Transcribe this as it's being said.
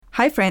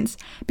Hi friends!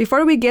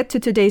 Before we get to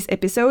today's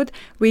episode,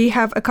 we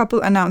have a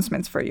couple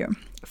announcements for you.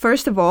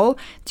 First of all,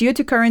 due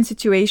to current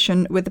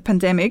situation with the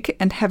pandemic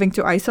and having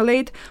to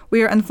isolate,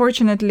 we are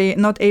unfortunately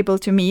not able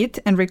to meet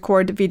and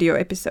record video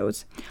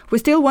episodes. We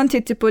still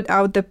wanted to put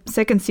out the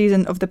second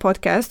season of the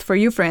podcast for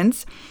you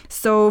friends,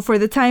 so for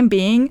the time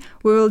being,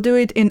 we will do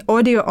it in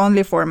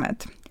audio-only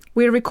format.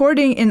 We're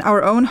recording in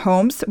our own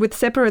homes with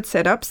separate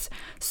setups,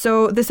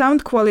 so the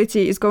sound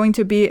quality is going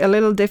to be a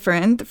little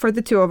different for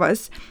the two of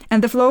us,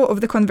 and the flow of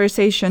the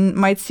conversation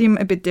might seem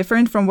a bit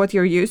different from what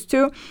you're used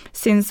to,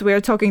 since we're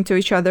talking to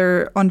each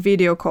other on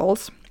video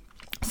calls.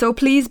 So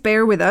please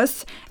bear with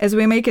us as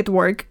we make it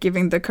work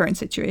given the current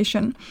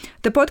situation.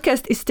 The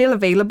podcast is still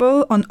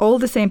available on all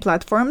the same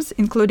platforms,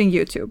 including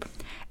YouTube,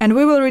 and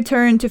we will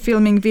return to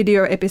filming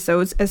video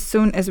episodes as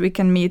soon as we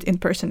can meet in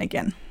person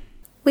again.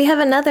 We have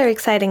another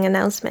exciting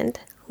announcement.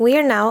 We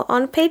are now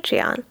on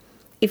Patreon.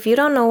 If you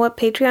don't know what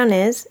Patreon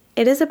is,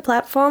 it is a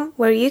platform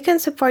where you can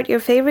support your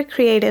favorite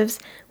creatives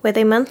with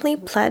a monthly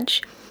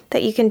pledge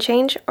that you can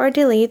change or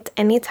delete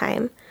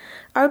anytime.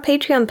 Our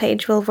Patreon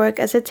page will work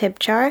as a tip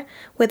jar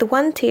with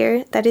one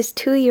tier that is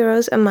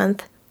 €2 a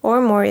month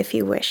or more if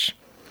you wish.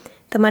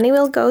 The money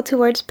will go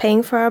towards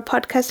paying for our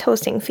podcast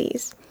hosting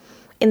fees.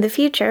 In the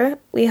future,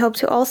 we hope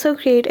to also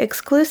create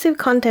exclusive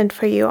content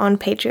for you on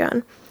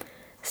Patreon.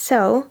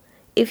 So,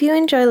 if you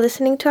enjoy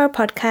listening to our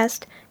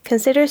podcast,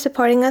 consider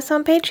supporting us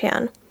on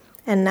Patreon.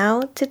 And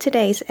now to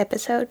today's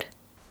episode.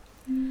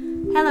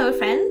 Hello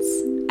friends,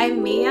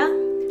 I'm Mia.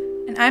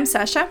 And I'm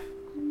Sasha.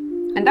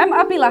 And I'm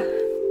Apila.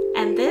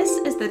 And this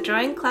is the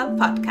Drawing Club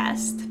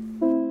podcast.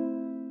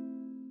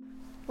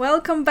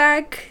 Welcome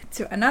back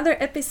to another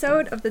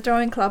episode of the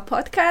Drawing Club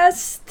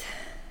podcast.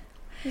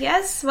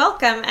 Yes,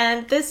 welcome.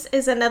 And this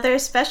is another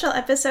special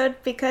episode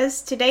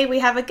because today we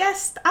have a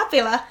guest,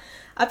 Apila.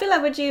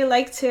 Apila, would you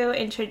like to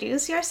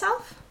introduce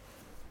yourself?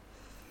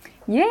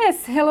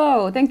 Yes,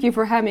 hello. Thank you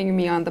for having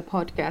me on the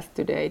podcast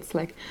today.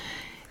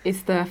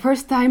 It's the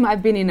first time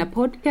I've been in a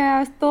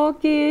podcast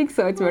talking,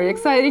 so it's very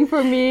exciting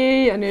for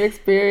me, a new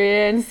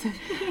experience.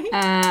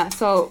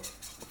 So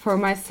for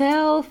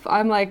myself,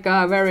 I'm like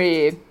a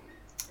very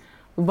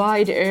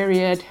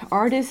wide-areaed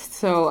artist.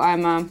 So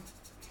I'm an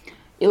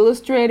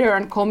illustrator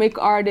and comic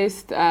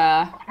artist.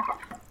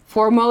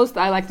 Foremost,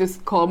 I like to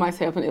call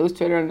myself an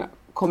illustrator and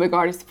comic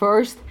artist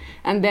first,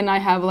 and then I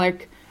have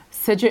like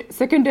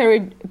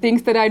secondary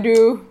things that I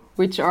do,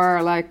 which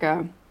are like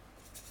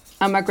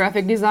I'm a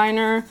graphic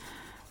designer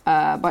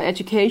by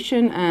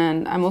education,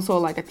 and I'm also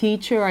like a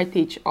teacher. I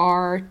teach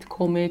art,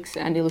 comics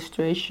and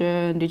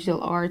illustration,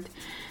 digital art,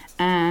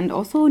 and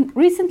also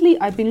recently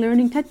I've been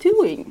learning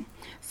tattooing.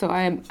 So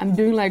I'm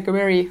doing like a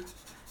very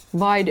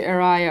wide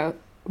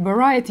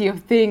variety of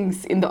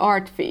things in the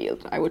art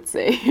field, I would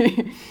say.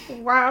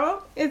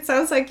 Wow, it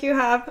sounds like you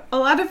have a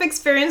lot of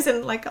experience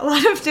in like a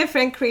lot of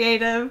different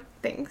creative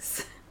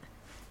things.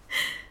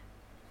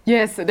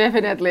 Yes,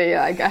 definitely.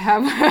 Like I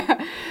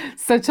have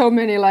so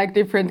many like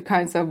different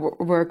kinds of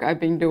work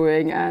I've been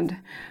doing, and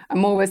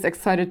I'm always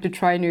excited to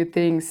try new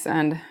things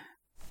and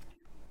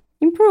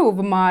improve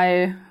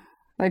my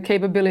like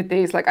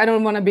capabilities. Like I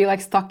don't want to be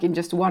like stuck in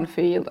just one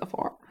field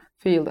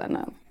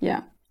and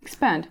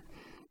expand.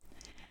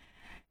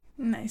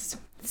 Nice.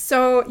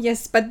 So,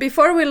 yes, but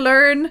before we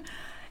learn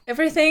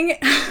everything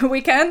we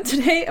can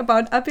today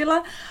about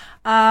Apila,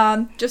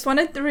 just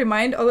wanted to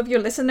remind all of you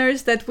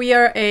listeners that we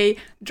are a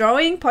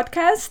drawing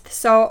podcast.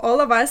 So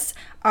all of us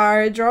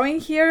are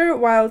drawing here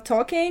while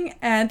talking,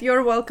 and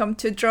you're welcome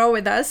to draw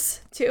with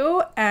us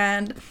too.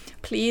 And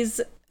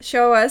please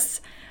show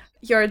us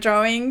your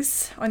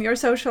drawings on your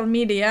social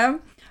media.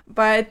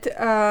 But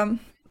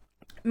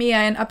Mia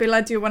and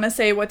Apila, do you want to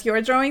say what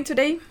you're drawing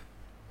today?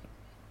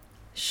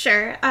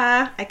 Sure,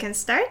 I can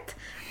start.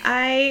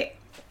 I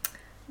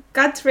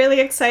got really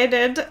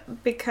excited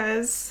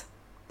because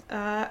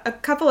a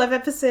couple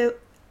episodes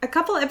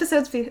ago,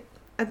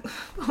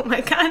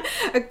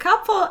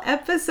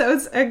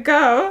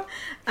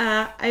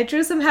 I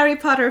drew some Harry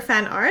Potter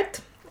fan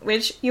art,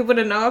 which you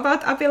wouldn't know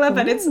about, Apila,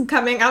 but it's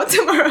coming out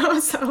tomorrow.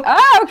 So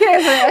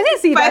okay, so I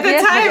didn't see that.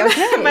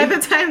 By the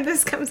time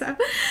this comes out,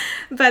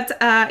 but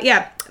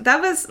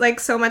that was like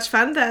so much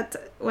fun that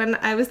when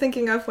I was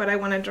thinking of what I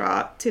want to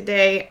draw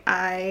today,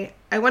 I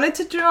wanted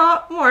to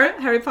draw more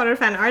Harry Potter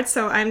fan art.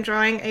 So I'm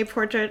drawing a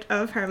portrait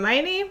of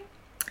Hermione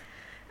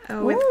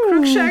with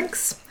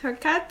Crookshanks, her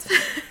cat.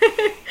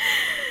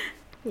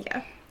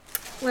 Yeah.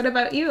 What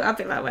about you,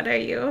 Apila? What are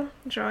you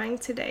drawing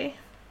today?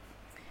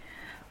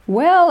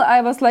 Well,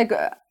 I was like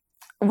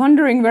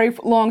wondering very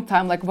long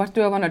time, like what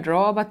do I want to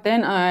draw? But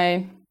then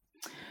I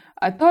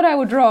thought I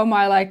would draw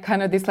my like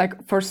kind of this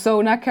like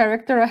persona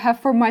character I have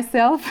for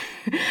myself.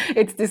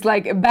 It's this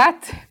like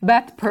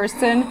bat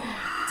person.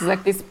 It's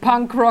like this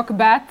punk rock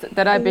bat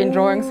that I've been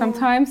drawing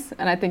sometimes,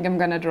 and I think I'm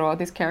gonna draw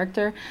this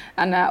character.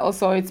 And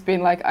also it's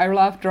been like I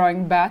love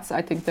drawing bats.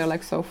 I think they're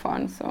like so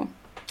fun. So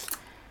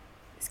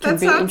this can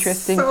be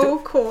interesting. That sounds so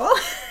cool.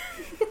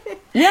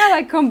 Yeah,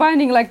 like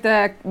combining like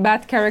the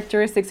bat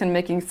characteristics and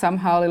making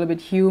somehow a little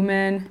bit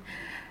human,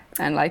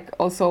 and like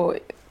also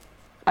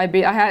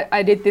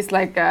I did this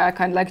like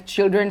kind of like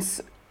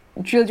children's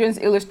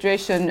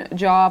illustration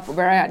job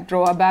where I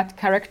draw a bat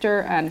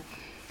character, and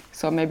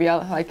so maybe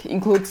I'll like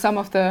include some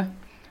of the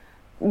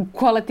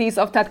qualities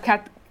of that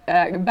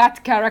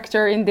bat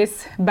character in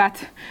this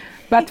bat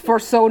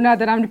persona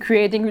that I'm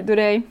creating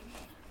today.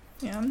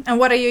 Yeah. And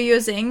what are you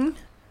using?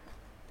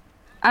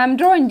 I'm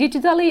drawing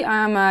digitally.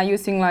 I'm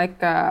using like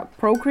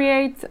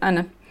Procreate,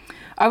 and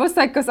I was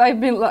like, because I've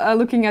been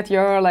looking at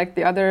your like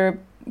the other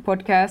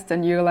podcast,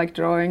 and you're like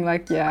drawing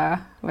like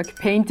like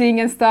painting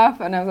and stuff,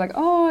 and I was like,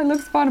 oh, it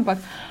looks fun, but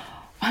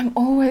I'm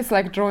always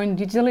like drawing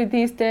digitally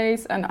these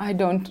days, and I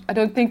don't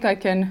think I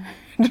can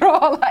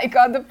draw like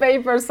on the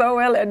paper so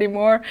well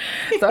anymore.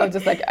 So I'm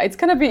just like, it's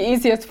gonna be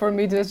easiest for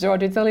me to just draw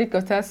digitally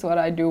because that's what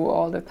I do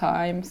all the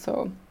time.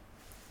 So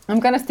I'm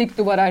gonna stick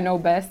to what I know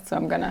best. So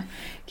I'm gonna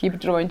keep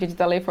drawing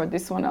digitally for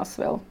this one as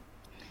well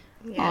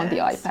on the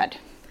iPad.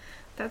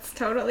 That's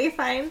totally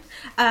fine.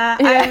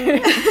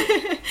 And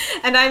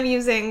I'm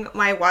using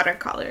my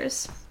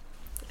watercolors.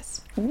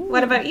 Yes.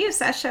 What about you,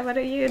 Sasha? What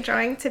are you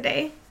drawing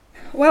today?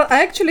 Well,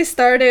 I actually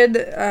started,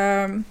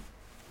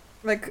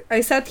 like,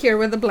 I sat here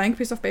with a blank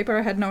piece of paper.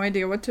 I had no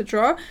idea what to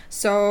draw.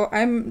 So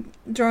I'm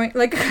drawing,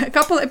 like, a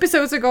couple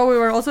episodes ago, we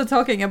were also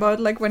talking about,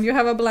 like, when you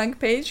have a blank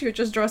page, you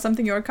just draw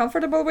something you're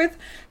comfortable with.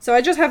 So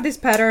I just have this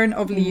pattern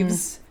of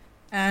leaves,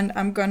 and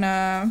I'm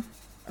gonna...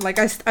 Like,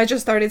 I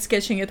just started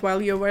sketching it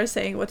while you were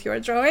saying what you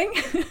were drawing.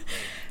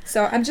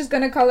 So I'm just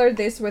gonna color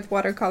this with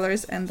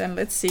watercolors, and then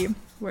let's see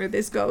where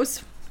this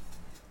goes.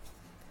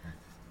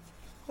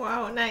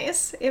 Wow,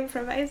 nice.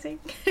 Improvising.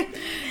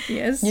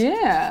 Yes.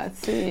 Yeah, let's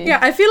see. Yeah,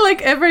 I feel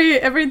like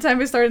every time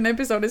we start an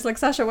episode, it's like,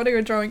 Sasha, what are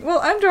you drawing? Well,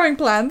 I'm drawing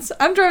plants.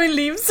 I'm drawing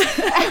leaves.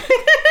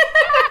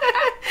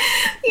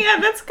 Yeah,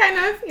 that's kind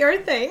of your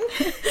thing.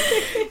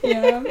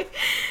 Yeah.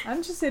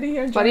 I'm just sitting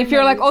here drawing. But if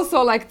you're like leaves.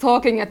 also like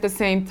talking at the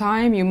same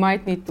time, you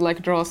might need to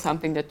like draw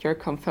something that you're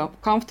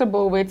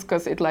comfortable with,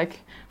 because it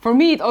like, for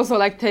me, it also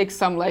like takes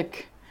some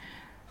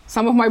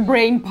of my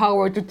brain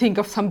power to think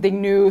of something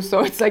new,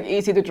 so it's like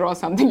easy to draw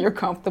something you're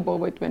comfortable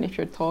with when if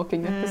you're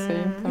talking at the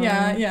same time.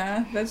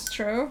 Yeah, that's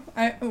true.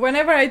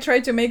 Whenever I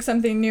try to make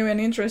something new and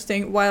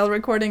interesting while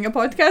recording a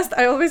podcast,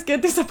 I always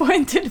get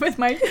disappointed with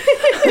my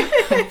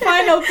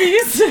final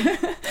piece.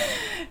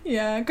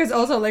 Yeah, because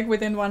also like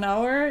within 1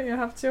 hour you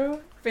have to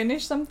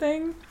finish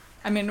something.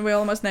 I mean, we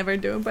almost never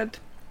do, but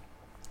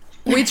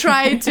we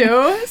try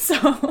to.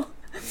 So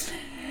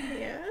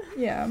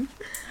yeah.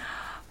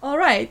 All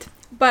right.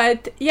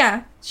 But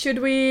yeah, should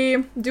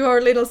we do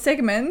our little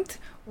segment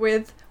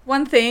with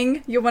one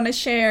thing you want to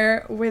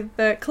share with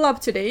the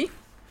club today?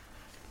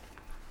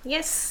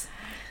 Yes.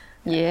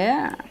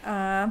 Yeah.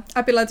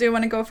 Apila, do you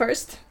want to go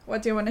first?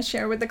 What do you want to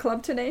share with the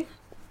club today?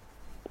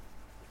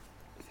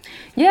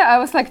 Yeah, I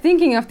was like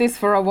thinking of this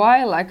for a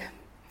while, like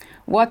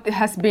what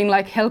has been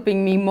like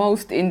helping me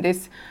most in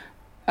this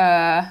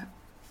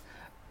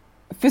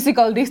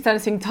physical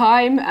distancing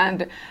time,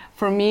 and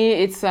for me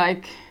it's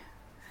like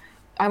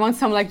I want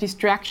some like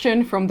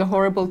distraction from the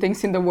horrible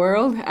things in the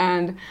world,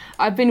 and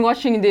I've been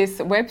watching this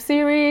web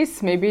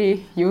series,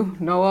 maybe you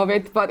know of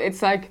it, but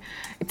it's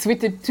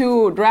with the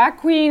two drag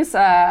queens,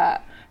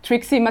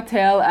 Trixie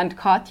Mattel and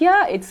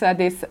Katya. It's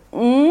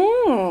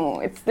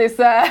this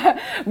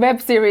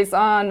web series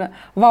on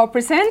Wow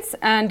Presents,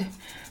 and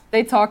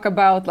they talk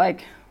about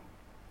like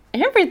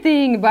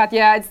everything, but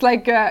yeah, it's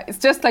like it's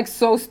just like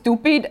so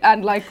stupid,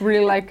 and like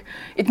really like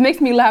it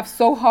makes me laugh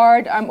so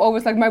hard. I'm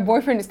always like, my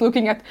boyfriend is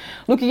looking at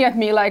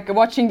me like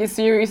watching this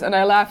series, and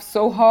I laugh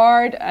so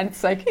hard, and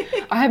it's like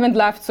I haven't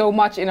laughed so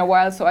much in a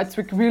while, so it's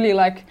really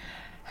like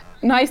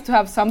nice to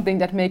have something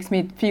that makes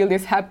me feel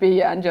this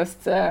happy and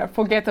just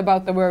forget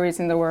about the worries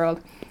in the world.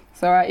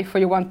 So if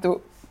you want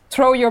to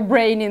throw your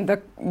brain in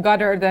the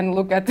gutter, then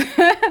look at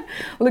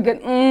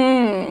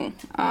on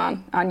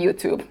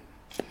YouTube.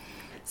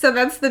 So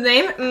that's the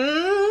name.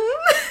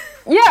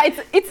 Yeah,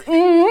 it's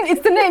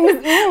the name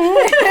is.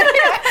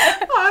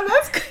 Oh,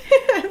 that's good.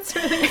 That's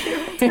really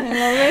cute. I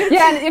love it.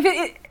 Yeah, and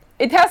if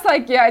it has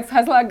like it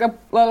has like a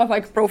lot of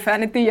like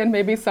profanity and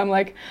maybe some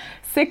like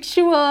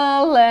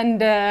sexual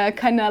and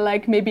kind of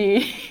like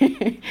maybe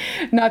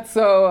not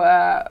so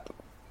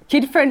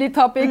kid-friendly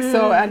topics.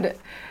 So and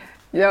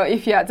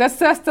if that's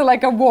just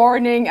like a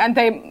warning, and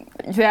they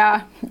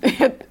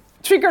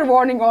trigger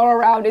warning all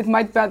around. It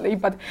might badly,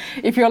 but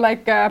if you're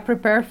like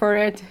prepared for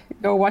it,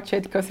 go watch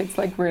it, because it's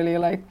like really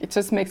like it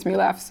just makes me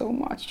laugh so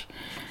much.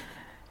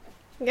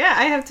 Yeah,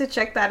 I have to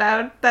check that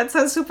out. That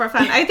sounds super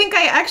fun. I think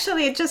I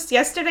actually just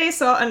yesterday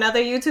saw another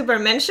YouTuber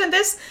mention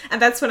this,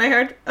 and that's when I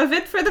heard of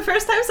it for the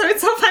first time. So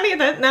it's so funny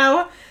that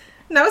now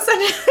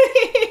suddenly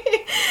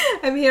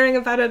I'm hearing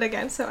about it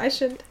again. So I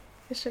should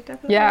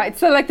definitely. Yeah,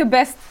 it's like the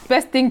best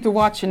thing to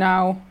watch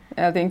now.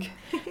 I think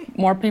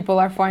more people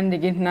are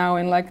finding it now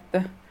in like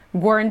the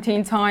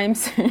quarantine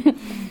times.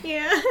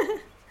 Yeah.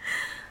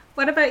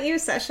 What about you,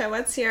 Sasha?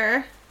 What's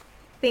your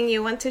thing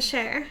you want to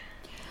share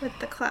with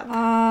the club?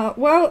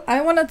 Well,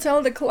 I want to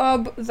tell the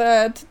club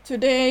that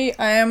today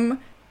I am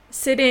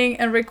sitting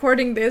and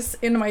recording this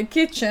in my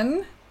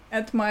kitchen,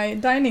 at my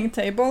dining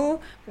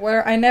table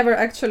where I never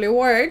actually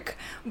work,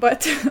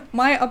 but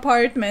my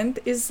apartment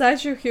is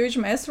such a huge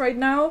mess right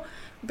now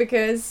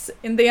because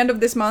in the end of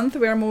this month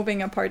we are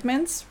moving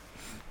apartments.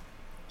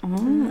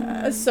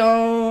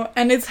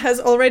 And it has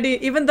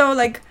already, even though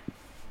like,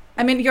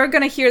 I mean, you're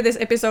gonna hear this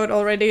episode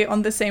already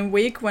on the same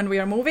week when we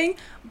are moving,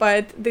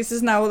 but this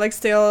is now like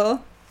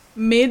still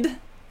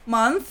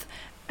mid-month,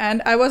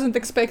 and I wasn't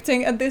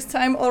expecting at this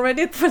time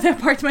already for the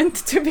apartment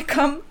to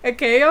become a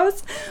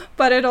chaos,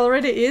 but it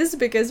already is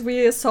because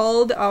we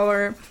sold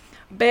our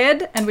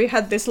bed and we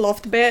had this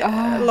loft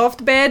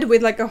bed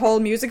with like a whole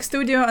music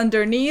studio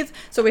underneath,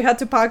 so we had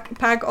to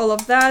pack all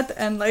of that,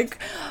 and like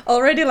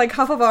already like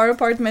half of our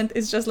apartment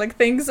is just like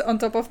things on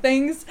top of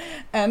things,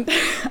 and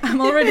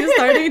I'm already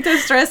starting to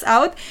stress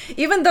out,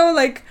 even though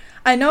like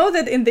I know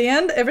that in the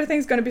end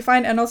everything's going to be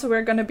fine, and also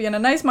we're going to be in a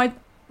nice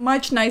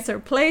much nicer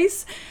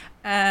place,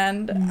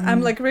 and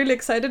I'm like really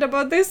excited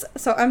about this,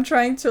 so I'm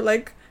trying to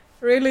like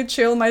really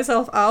chill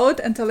myself out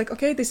and tell like,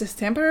 okay, this is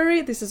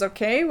temporary, this is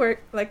okay, we're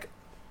like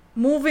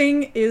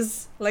moving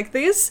is like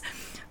this,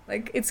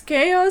 like it's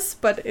chaos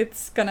but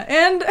it's gonna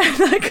end.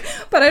 Like,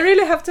 but I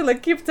really have to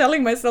like keep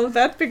telling myself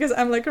that because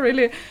I'm like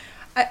really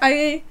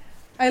I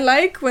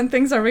like when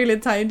things are really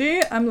tidy.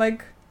 I'm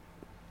like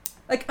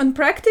on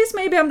practice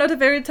maybe I'm not a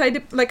very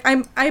tidy, like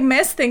I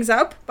mess things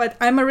up, but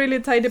I'm a really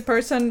tidy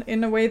person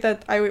in a way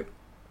that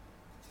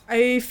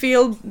I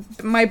feel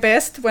my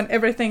best when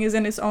everything is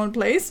in its own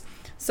place.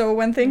 So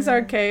when things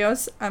are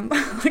chaos, I'm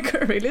like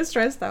really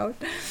stressed out.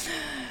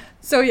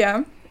 So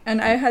yeah,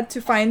 and I had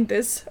to find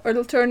this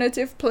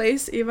alternative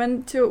place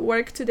even to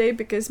work today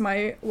because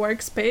my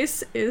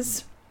workspace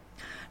is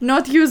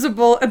not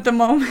usable at the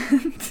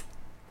moment.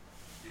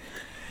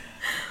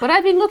 But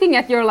I've been looking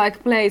at your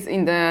like place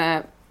in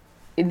the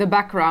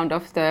background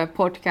of the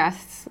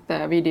podcasts,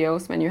 the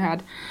videos when you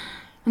had,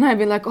 and I've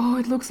been like, oh,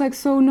 it looks like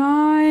so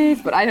nice.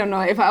 But I don't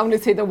know if I only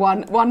see the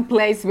one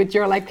place with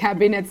your like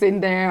cabinets in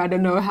there. I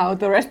don't know how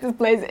the rest of the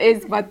place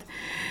is, but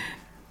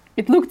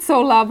it looked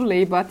so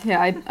lovely. But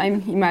yeah, I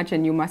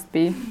imagine you must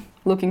be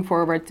looking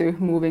forward to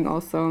moving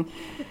also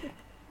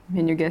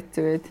when you get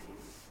to it.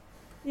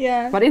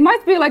 Yeah. But it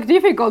might be like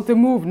difficult to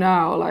move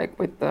now, like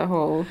with the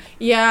whole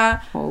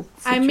whole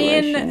situation. I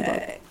mean,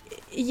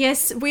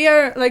 yes, we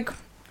are like,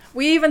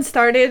 we even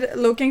started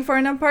looking for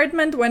an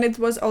apartment when it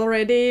was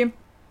already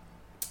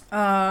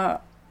it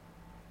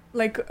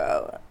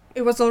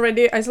was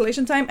already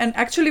isolation time, and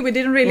actually we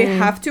didn't really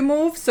have to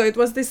move, so it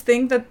was this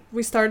thing that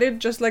we started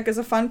just like as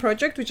a fun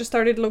project. We just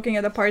started looking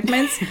at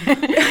apartments.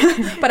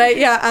 But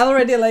I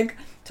already like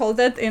told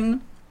that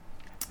in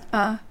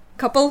a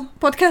couple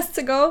podcasts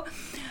ago.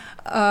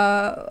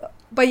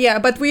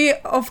 But we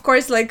of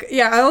course like,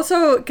 I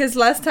also, because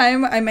last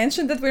time I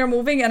mentioned that we are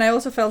moving, and I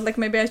also felt like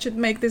maybe I should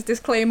make this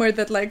disclaimer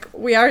that like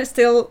we are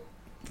still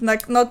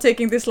like not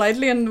taking this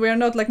lightly, and we're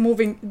not like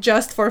moving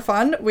just for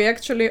fun. We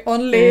actually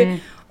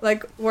only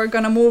like we're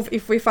gonna move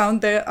if we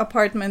found the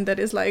apartment that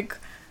is like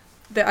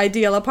the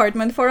ideal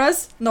apartment for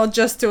us, not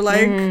just to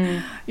like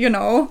you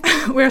know,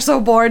 we're so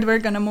bored we're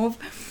gonna move.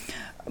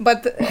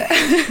 But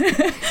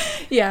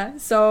yeah,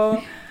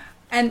 so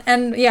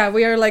and yeah,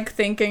 we are like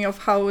thinking of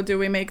how do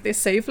we make this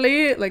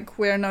safely. Like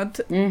we're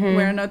not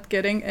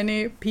getting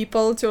any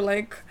people to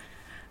like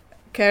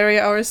carry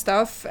our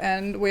stuff,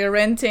 and we're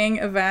renting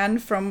a van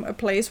from a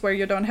place where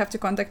you don't have to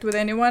contact with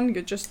anyone.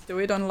 You just do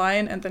it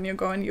online, and then you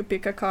go and you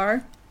pick a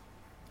car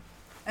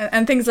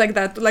and things like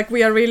that. Like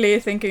we are really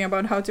thinking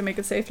about how to make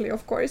it safely,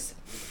 of course.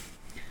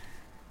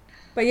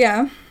 But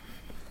yeah,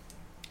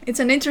 it's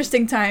an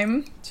interesting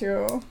time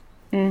to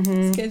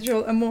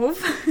schedule a move.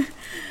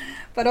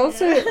 But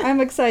also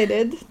I'm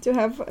excited to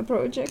have a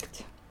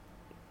project.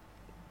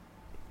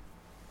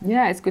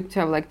 Yeah, it's good to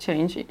have like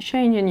change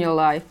in your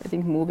life. I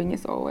think moving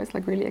is always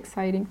like really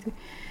exciting to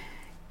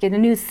get a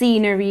new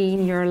scenery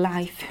in your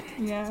life.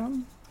 Yeah.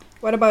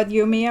 What about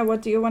you, Mia?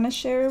 What do you want to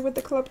share with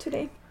the club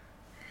today?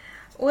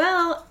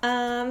 Well,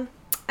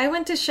 I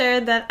want to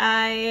share that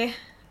I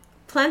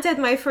planted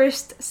my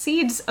first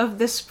seeds of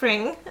the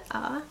spring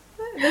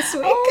this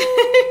week,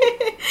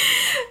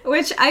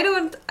 which I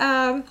don't.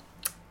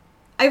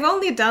 I've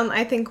only done,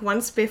 I think,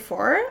 once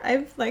before.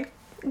 I've like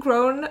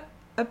grown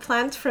a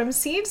plant from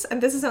seeds,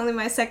 and this is only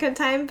my second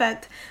time,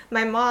 but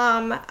my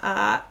mom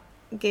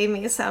gave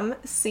me some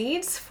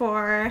seeds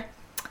for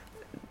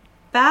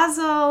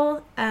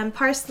basil and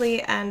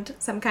parsley and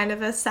some kind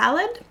of a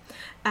salad,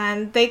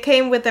 and they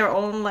came with their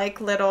own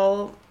like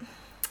little,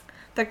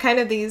 they're kind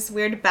of these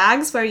weird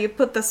bags where you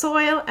put the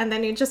soil and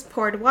then you just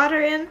poured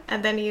water in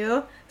and then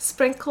you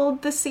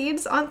sprinkled the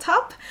seeds on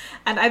top.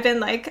 And I've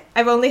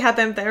only had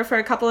them there for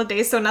a couple of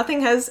days, so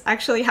nothing has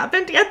actually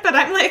happened yet, but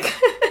I'm like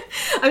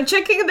I'm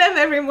checking them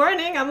every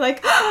morning. I'm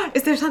like,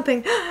 is there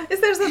something?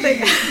 Is there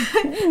something?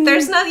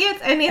 There's not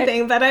yet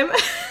anything, but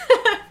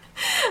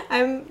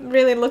I'm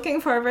really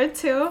looking forward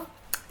to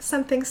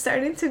something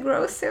starting to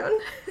grow soon.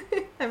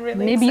 I'm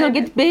really Maybe excited.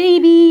 you'll get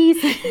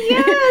babies.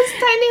 Yes,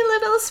 tiny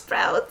little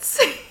sprouts.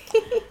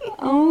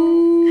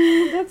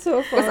 Oh, That's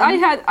so fun.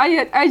 because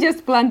I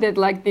just planted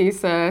like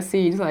these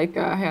seeds. Like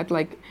I had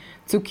like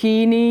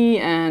zucchini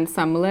and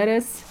some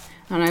lettuce,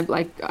 and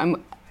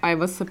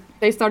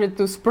they started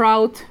to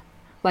sprout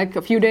like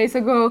a few days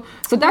ago.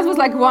 So that was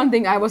like one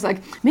thing I was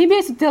like, maybe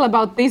I should tell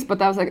about this,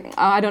 but I was like,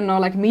 I don't know,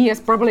 like Mia's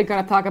probably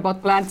gonna talk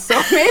about plants,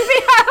 so maybe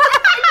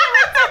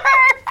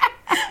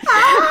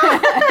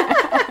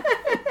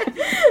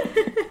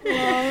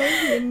Wow,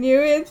 you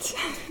knew it.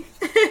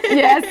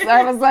 yes,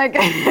 I was like,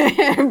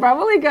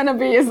 probably gonna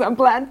be some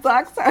plant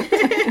talk. So.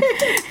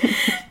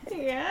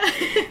 Yeah.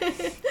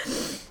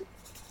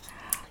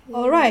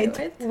 All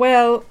right.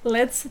 Well,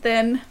 let's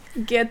then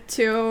get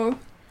to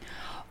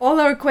all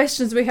our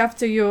questions we have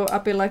to you,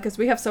 Apila, because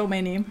we have so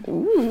many.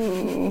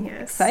 Ooh,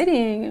 Yes.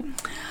 exciting.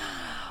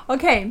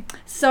 Okay,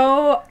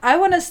 so I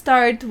want to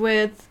start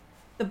with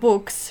the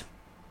books,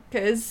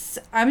 because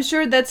I'm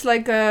sure that's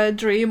like a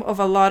dream of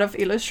a lot of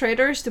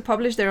illustrators to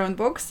publish their own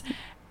books.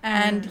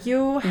 And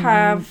you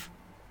have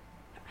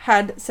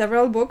had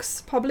several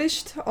books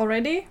published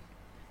already.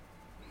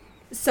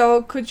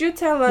 So could you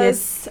tell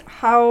us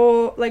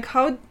how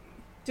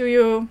do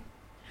you,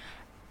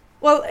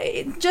 well,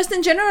 just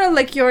in general,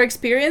 like your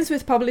experience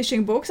with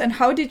publishing books, and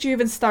how did you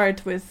even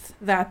start with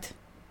that?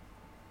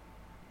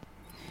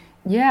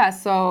 Yeah,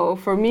 so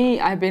for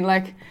me, I've been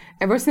like,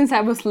 ever since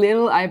I was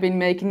little, I've been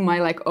making my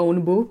like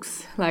own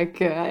books. Like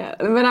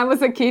when I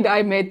was a kid,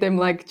 I made them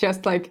like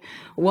just like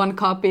one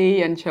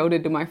copy and showed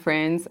it to my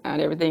friends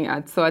and everything.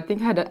 And so I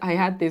think I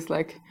had this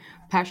like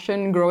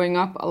passion growing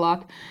up a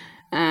lot.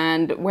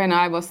 And when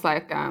I was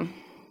like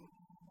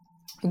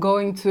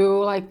going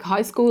to like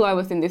high school, I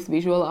was in this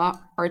visual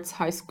arts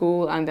high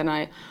school, and then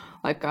I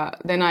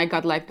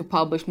got like to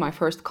publish my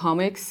first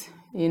comics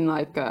in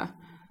like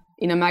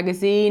in a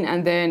magazine,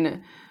 and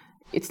then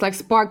it's like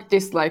sparked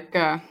this like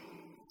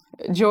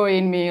joy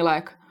in me,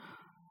 like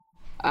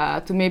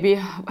to maybe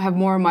have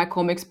more of my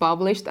comics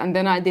published. And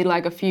then I did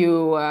like a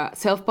few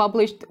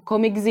self-published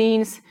comic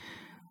zines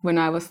when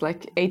I was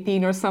like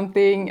 18 or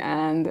something.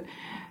 And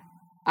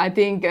I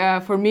think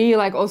for me,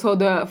 like also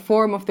the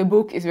form of the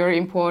book is very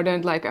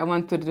important. Like I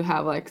wanted to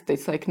have like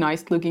this like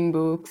nice looking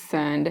books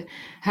and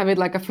have it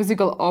like a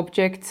physical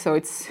object, so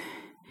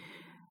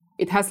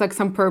it has like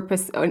some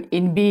purpose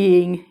in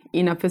being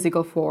in a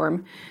physical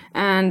form.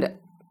 And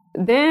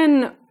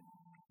then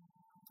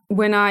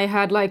when I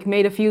had like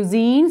made a few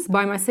zines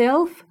by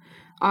myself,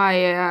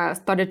 I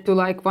started to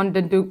like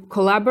wanted to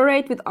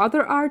collaborate with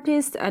other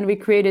artists, and we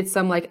created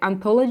some like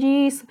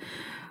anthologies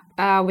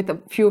with a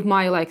few of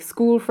my like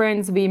school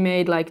friends. We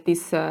made like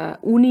this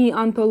uni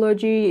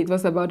anthology. It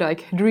was about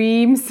like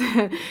dreams,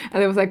 and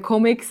it was like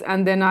comics.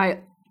 And then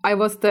I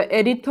was the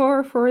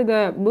editor for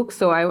the book,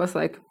 so I was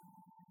like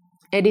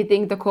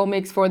editing the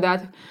comics for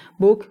that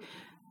book.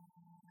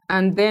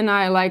 And then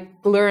I like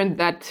learned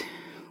that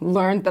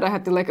I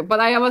had to like, but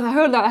I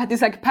heard that I had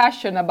this like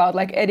passion about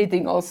like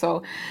editing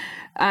also.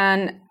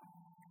 And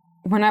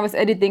when I was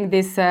editing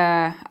this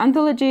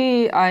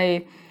anthology,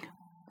 I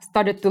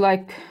started to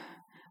like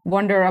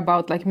wonder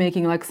about like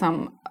making like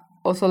some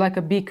also like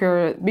a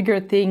bigger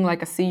thing,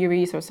 like a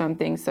series or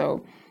something.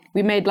 So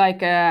we made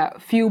like a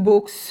few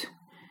books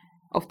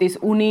of this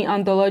uni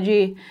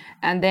anthology,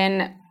 and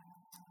then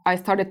I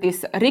started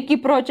this Rikki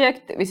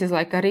project, which is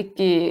like a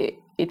Rikki,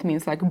 it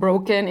means like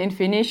broken in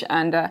Finnish,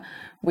 and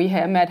we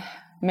have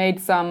made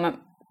some,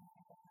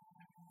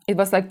 it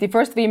was like the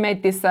first we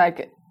made this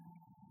like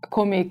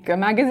comic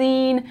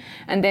magazine,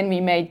 and then we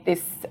made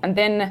this, and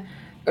then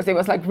because it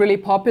was like really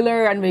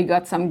popular and we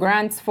got some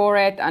grants for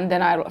it, and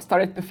then I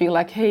started to feel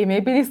like, hey,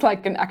 maybe this is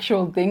like an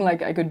actual thing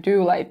like I could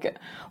do like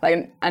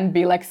and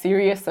be like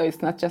serious, so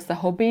it's not just a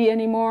hobby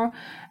anymore.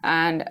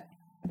 And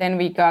then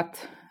we got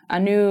a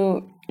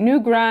new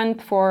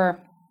grant for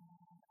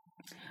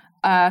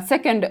a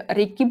second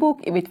Rikki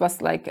book. It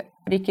was like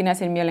Rikki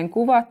Näsin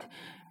mielenkuvat,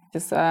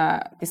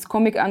 this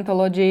comic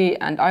anthology,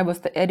 and I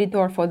was the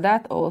editor for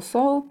that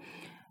also.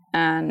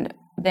 And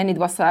then it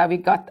was we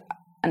got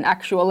an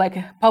actual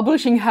like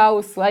publishing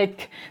house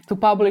like to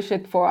publish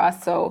it for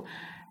us. So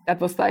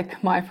that was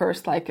like my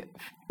first like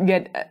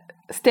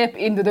step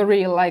into the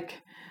real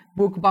like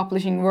book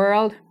publishing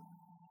world.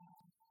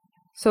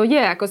 So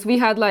yeah, because we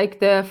had like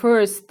the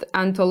first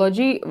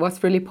anthology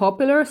was really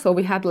popular, so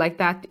we had like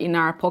that in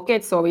our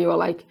pocket. So we were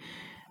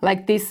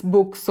like this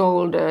book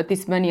sold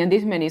this many and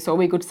this many, so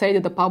we could say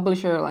to the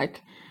publisher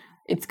like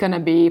it's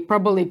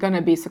probably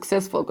gonna be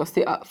successful because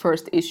the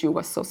first issue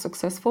was so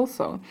successful.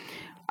 So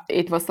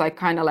it was like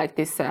kind of like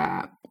this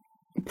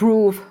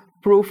proof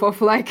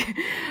of like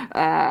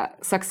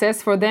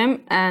success for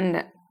them.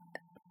 And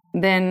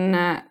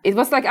then it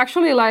was like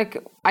actually like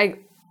I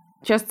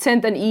just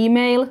sent an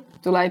email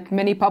to like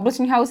many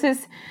publishing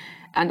houses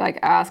and like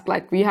asked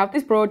like, we have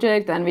this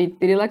project and we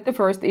did like the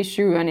first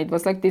issue and it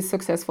was like this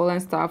successful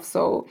and stuff,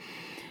 so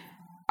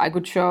I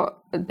could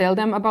tell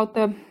them about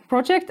the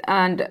project.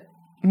 And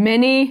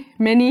many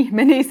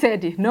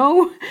said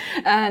no,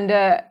 and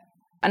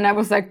I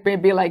was like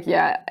maybe like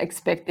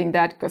expecting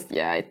that, because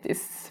it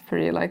is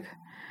pretty like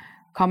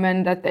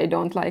common that they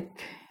don't like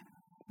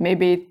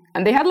maybe,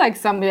 and they had like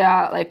some,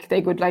 like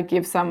they could like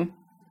give some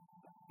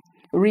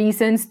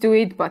reasons to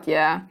it, but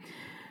yeah,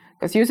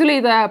 because usually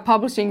the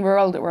publishing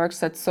world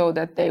works so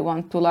that they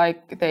want to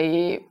like,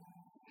 they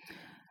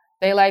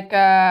like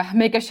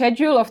make a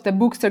schedule of the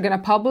books they're gonna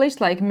publish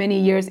like many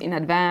years in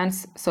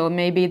advance. So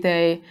maybe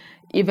they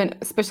even,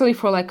 especially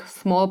for like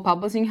small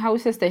publishing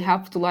houses, they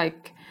have to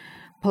like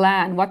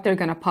plan what they're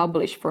gonna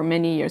publish for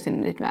many years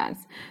in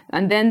advance,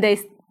 and then they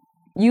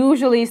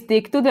usually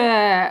stick to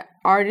the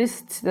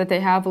artists that they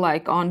have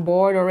like on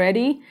board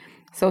already.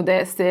 So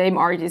the same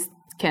artist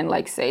can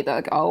like say that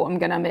like, oh,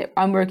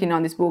 I'm working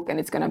on this book and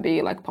it's gonna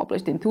be like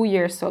published in 2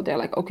 years. So they're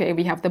like, okay,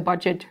 we have the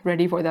budget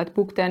ready for that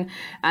book then.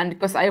 And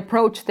because I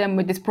approached them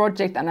with this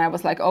project and I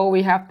was like, oh,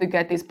 we have to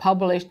get this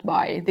published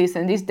by this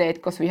and this date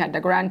because we had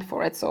the grant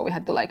for it. So we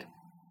had to like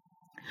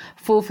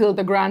fulfill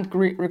the grant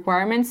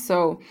requirements.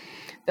 So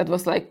that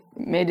was like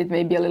made it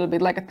maybe a little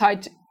bit like a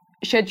tight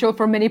schedule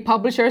for many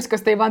publishers,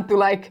 because they want to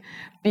like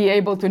be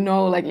able to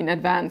know like in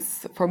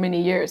advance for many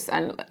years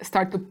and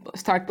start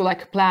to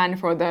like plan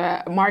for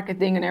the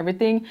marketing and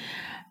everything.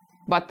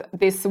 But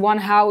this one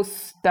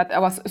house that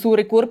was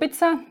Suuri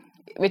Kurpitsa,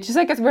 which is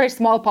like a very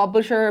small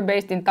publisher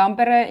based in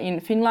Tampere in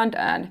Finland,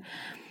 and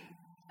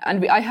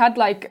I had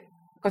like,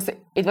 because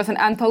it was an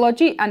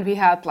anthology and we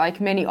had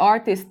like many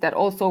artists that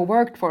also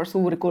worked for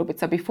Suuri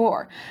Kurpitsa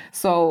before.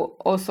 So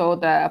also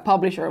the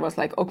publisher was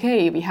like,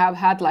 okay, we have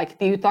had like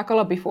Tiiu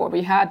Takala before,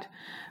 we had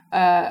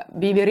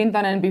Viivi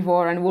Rintanen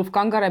before and Wolf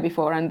Kankare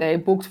before, and their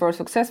books were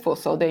successful.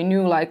 So they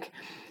knew like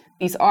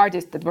these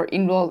artists that were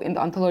involved in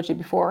the anthology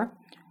before.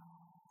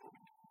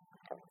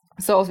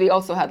 So we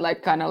also had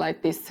like kind of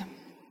like this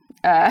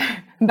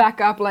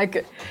backup,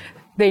 like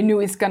they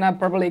knew it's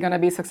probably gonna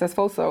be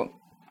successful. So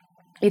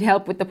it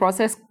helped with the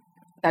process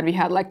that we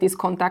had like these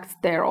contacts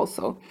there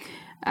also.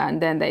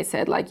 And then they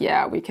said like,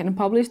 yeah, we can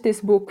publish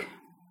this book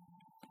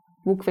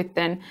with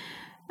them.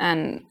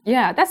 And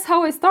yeah, that's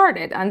how it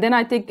started. And then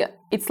I think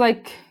it's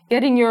like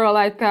getting your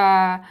like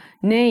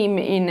name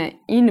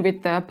in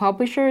with the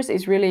publishers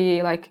is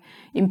really like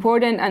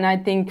important. And I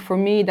think for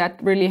me that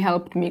really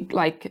helped me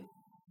like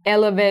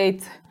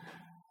elevate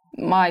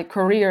my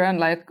career and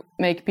like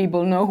make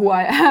people know who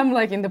I am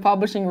like in the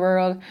publishing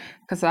world.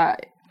 Because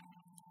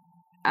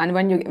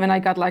when I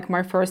got like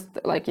my first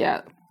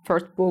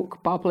book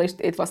published,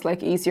 it was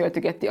like easier to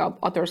get the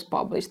others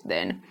published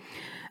then.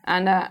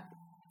 And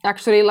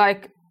actually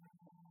like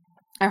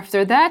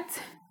after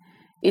that,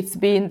 it's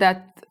been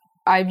that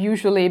I've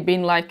usually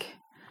been like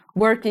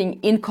working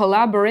in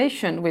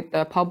collaboration with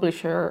the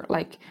publisher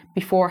like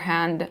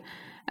beforehand.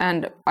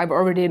 And I've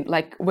already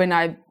like, when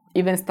I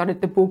even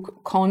started the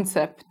book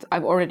concept,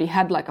 I've already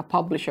had like a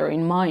publisher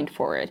in mind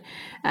for it.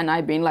 And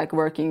I've been like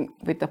working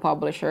with the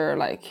publisher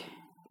like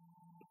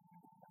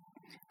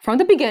from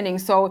the beginning.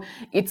 So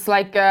it's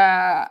like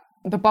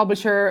the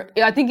publisher,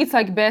 I think it's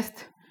like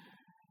best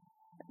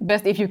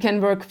if you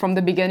can work from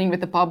the beginning with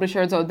the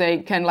publisher, so they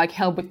can like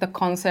help with the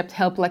concept,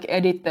 help like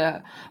edit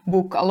the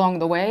book along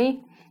the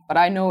way. But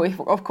I know if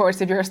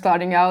you're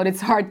starting out,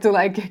 it's hard to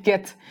like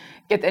get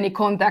any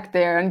contact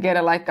there and get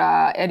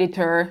a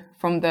editor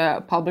from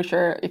the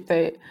publisher if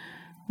they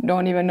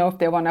don't even know if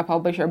they want to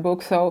publish your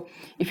book. So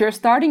if you're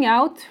starting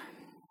out,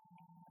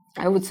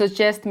 I would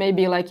suggest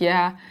maybe like,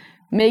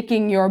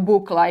 making your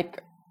book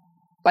like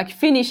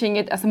finishing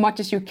it as much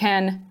as you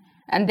can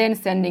and then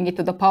sending it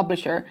to the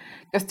publisher,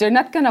 because they're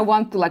not gonna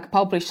want to like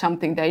publish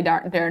something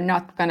they're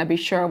not gonna be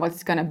sure what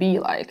it's gonna be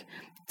like.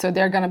 So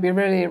they're gonna be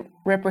really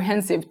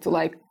reprehensive to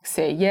like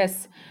say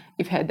yes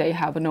if they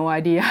have no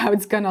idea how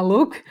it's gonna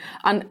look.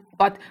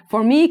 But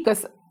for me,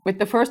 because with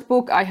the first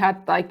book I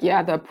had like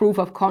the proof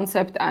of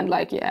concept and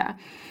like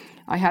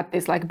I had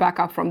this like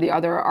backup from the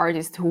other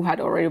artists who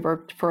had already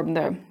worked for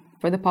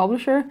the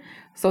publisher.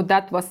 So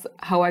that was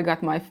how I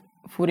got my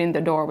foot in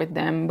the door with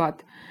them.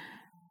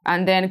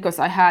 And then because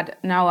I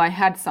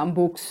had some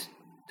books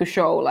to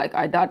show, like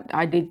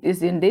I did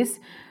this in this,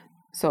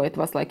 so it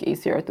was like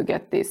easier to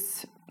get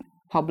these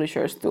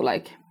publishers to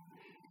like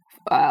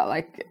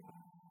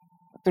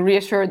to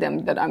reassure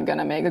them that I'm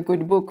gonna make a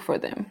good book for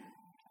them.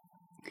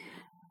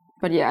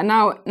 But yeah,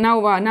 now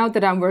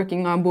that I'm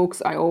working on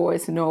books, I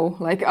always know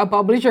like a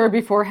publisher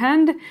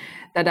beforehand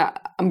that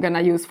I'm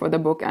gonna use for the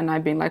book, and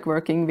I've been like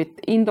working with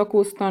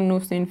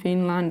Into-Kustannus in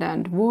Finland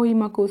and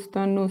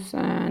Voima-Kustannus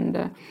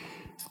and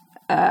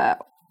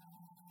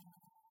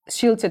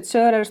Schildset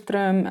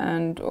Söderström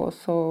and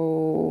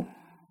also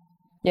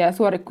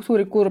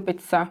Suuri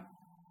Kurpitsa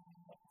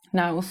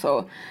now.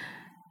 So,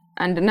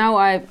 and now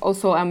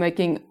I'm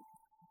making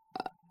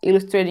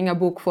illustrating a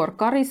book for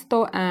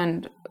Karisto,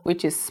 and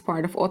which is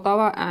part of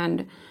Ottawa,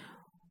 and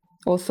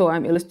also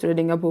I'm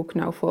illustrating a book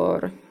now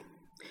for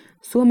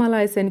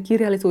Suomalaisen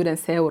kirjallisuuden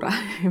seura,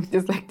 which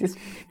is like this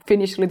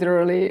Finnish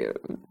literary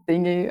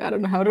thingy. I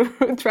don't know how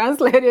to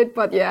translate it,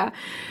 but yeah.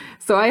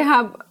 So I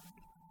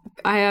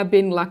have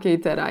been lucky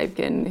that I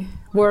can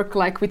work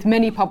like with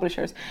many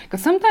publishers,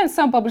 because sometimes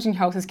some publishing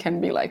houses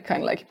can be like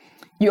kind of like,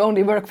 you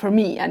only work for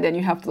me, and then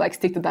you have to like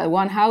stick to that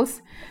one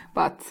house.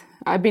 But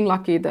I've been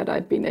lucky that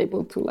I've been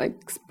able to like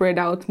spread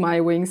out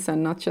my wings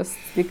and not just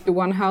stick to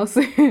one house.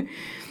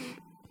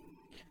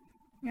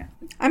 Yeah,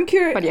 I'm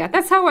curious. But yeah,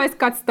 that's how I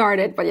got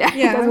started. But yeah,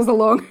 that was a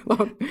long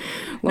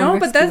no,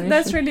 but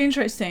that's really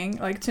interesting,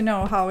 like to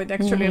know how it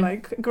actually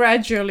like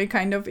gradually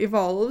kind of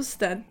evolves.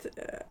 That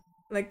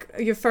like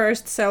you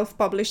first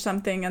self-publish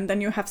something, and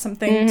then you have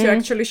something to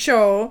actually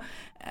show,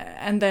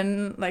 and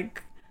then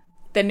like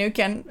then you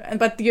can.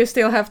 But you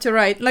still have to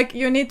write. Like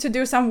you need to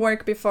do some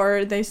work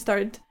before they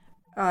start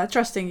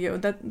trusting you.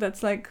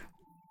 That's like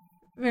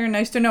very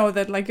nice to know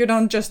that like you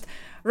don't just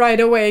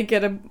right away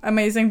get an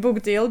amazing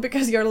book deal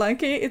because you're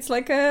lucky. It's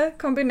like a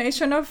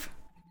combination of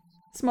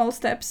small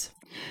steps.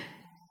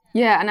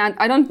 Yeah, and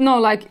I don't know,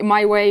 like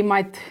my way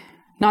might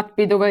not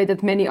be the way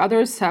that many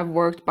others have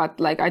worked, but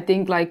like I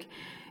think like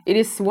it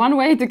is one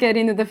way to get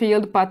into the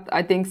field, but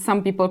I think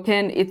some people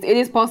can, it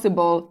is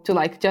possible to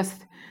like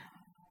just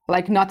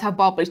like not have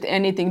published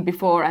anything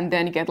before and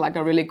then get like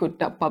a really good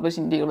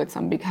publishing deal with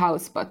some big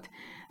house. But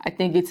I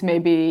think it's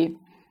maybe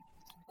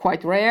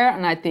quite rare,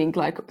 and I think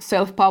like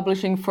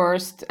self-publishing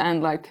first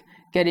and like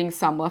getting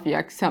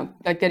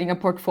getting a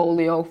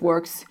portfolio of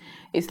works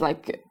is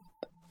like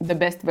the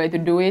best way to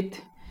do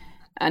it.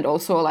 And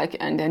also like,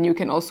 and then you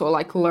can also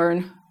like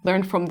learn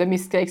from the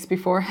mistakes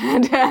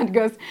beforehand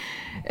because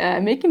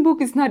making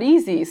book is not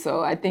easy.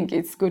 So I think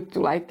it's good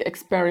to like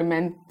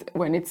experiment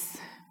when it's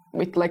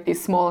with like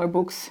these smaller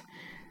books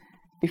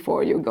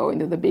before you go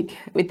into the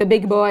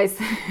big boys.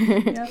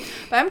 Yeah.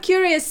 But I'm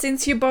curious,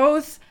 since you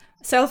both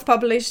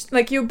self-published,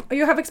 like you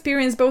have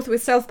experience both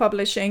with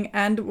self-publishing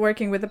and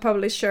working with a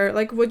publisher,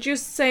 like would you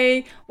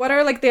say what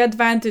are like the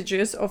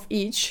advantages of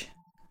each?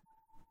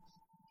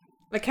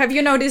 Like have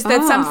you noticed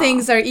that some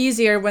things are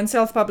easier when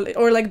self-publish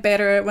or like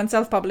better when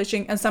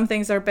self-publishing, and some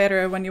things are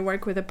better when you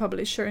work with a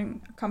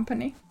publishing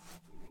company?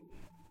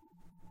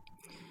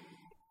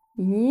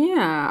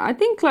 Yeah, I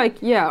think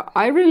like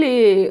I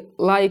really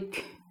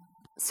like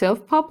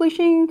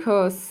self-publishing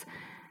because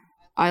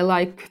I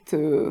like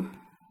to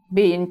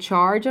be in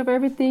charge of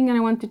everything, and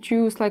I want to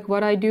choose like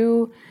what I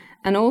do,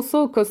 and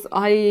also because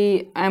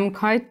I am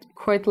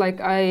quite like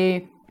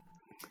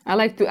I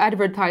like to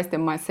advertise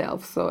them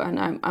myself. So and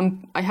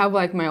I have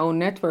like my own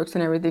networks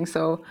and everything,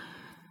 so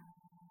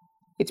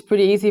it's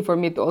pretty easy for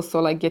me to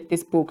also like get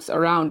these books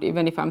around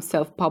even if I'm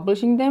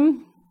self-publishing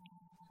them.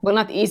 Well,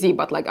 not easy,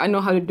 but like I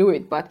know how to do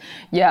it. But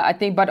yeah, I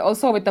think, but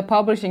also with the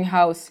publishing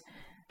house,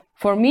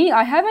 for me,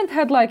 I haven't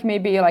had like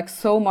maybe like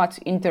so much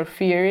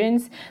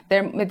interference.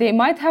 They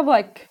might have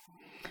like,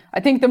 I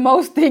think the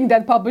most thing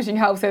that publishing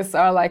houses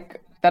are like,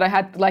 that I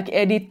had to like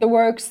edit the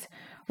works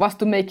was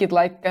to make it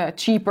like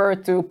cheaper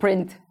to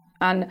print.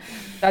 And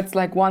that's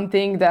like one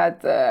thing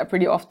that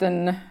pretty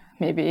often,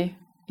 maybe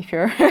if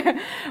you're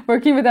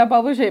working with a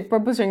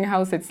publishing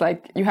house, it's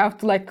like you have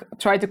to like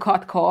try to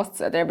cut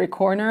costs at every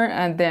corner.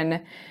 And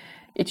then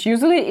it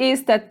usually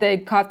is that they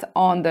cut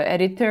on the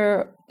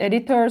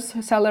editor's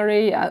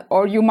salary,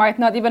 or you might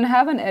not even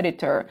have an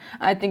editor.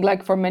 I think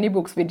like for many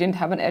books we didn't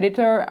have an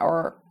editor,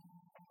 or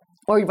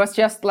it was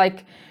just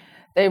like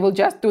they will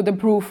just do the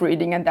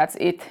proofreading and that's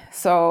it.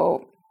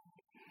 So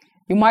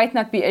you might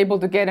not be able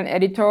to get an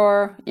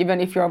editor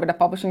even if you're with a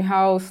publishing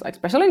house. Like,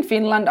 especially in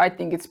Finland, I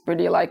think it's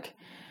pretty like,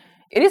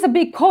 it is a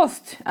big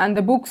cost, and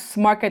the books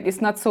market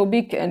is not so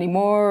big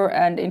anymore.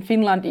 And in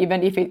Finland,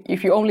 even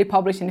if you only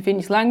publish in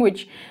Finnish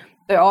language,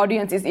 the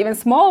audience is even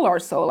smaller.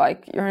 So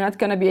like you're not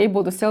going to be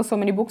able to sell so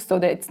many books, so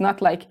that it's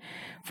not like,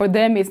 for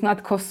them it's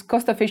not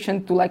cost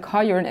efficient to like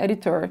hire an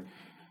editor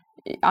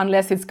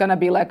unless it's going to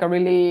be like a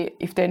really,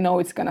 if they know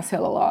it's going to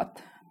sell a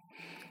lot.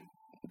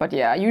 But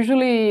yeah,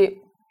 usually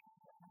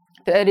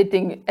the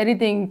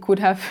editing could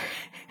have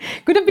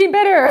been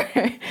better.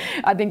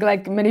 I think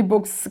like many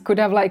books could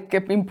have like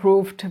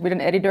improved with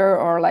an editor,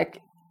 or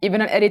like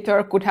even an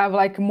editor could have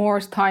like more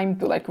time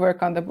to like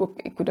work on the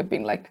book. It could have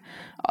been like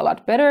a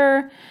lot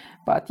better.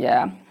 But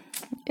yeah,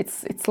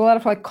 it's a lot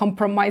of like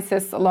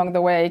compromises along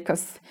the way,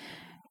 because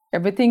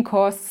everything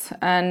costs,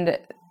 and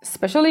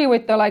especially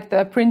with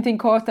the printing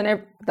cost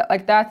and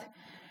like that,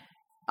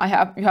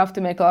 you have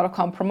to make a lot of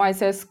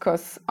compromises,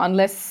 because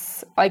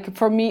unless, like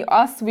for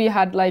us, we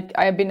had like,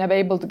 I have been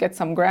able to get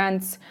some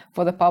grants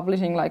for the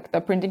publishing, like the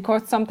printing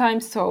costs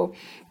sometimes. So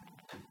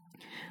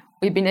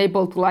we've been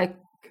able to like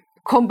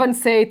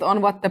compensate on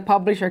what the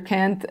publisher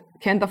can't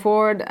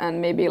afford, and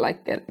maybe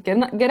like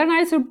get a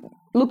nicer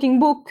looking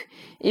book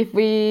if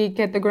we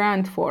get the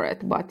grant for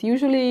it. But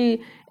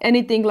usually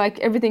anything, like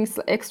everything's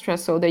extra,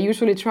 so they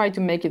usually try to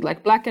make it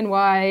like black and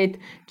white,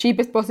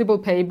 cheapest possible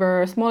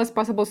paper, smallest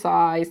possible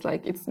size.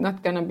 Like it's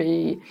not gonna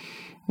be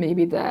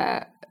maybe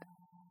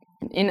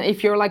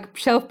if you're like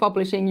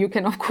self-publishing, you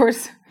can of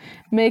course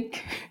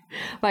make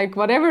like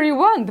whatever you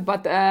want,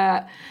 but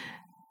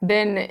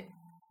then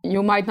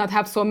you might not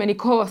have so many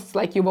costs.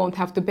 Like you won't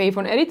have to pay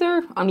for an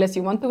editor unless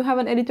you want to have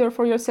an editor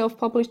for your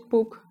self-published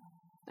book.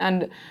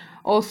 And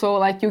also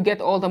like you get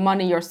all the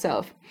money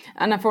yourself.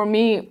 And for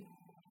me,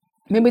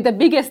 maybe the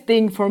biggest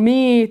thing for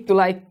me to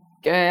like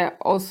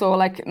also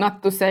like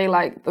not to say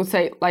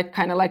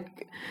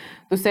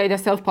that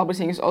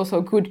self-publishing is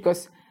also good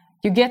because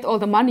you get all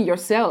the money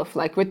yourself.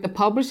 Like with the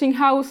publishing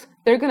house,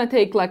 they're gonna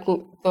take like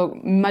the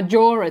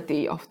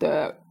majority of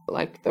the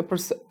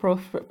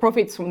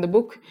profits from the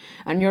book,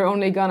 and you're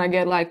only gonna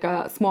get like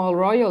a small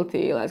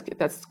royalty. Like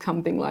that's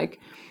something like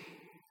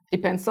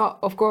depends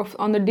of course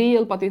on the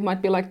deal, but it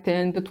might be like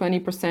 10 to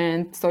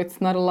 20%. So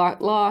it's not a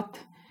lot.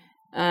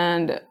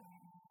 And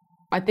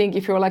I think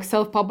if you're like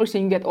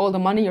self-publishing, you get all the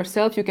money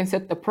yourself. You can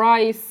set the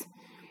price.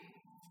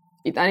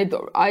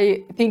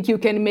 I think you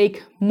can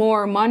make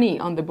more money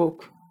on the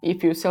book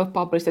if you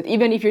self-publish it,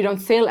 even if you don't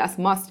sell as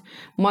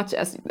much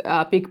as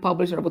a big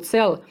publisher would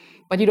sell.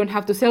 But you don't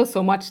have to sell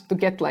so much to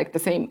get like the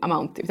same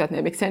amount, if that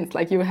makes sense.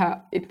 Like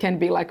it can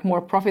be like more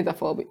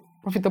profitable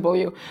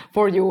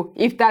for you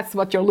if that's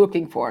what you're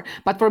looking for.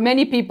 But for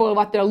many people,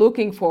 what they're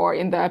looking for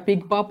in the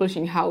big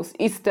publishing house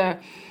is the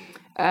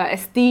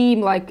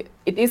esteem. Like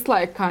it is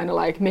like kind of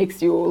like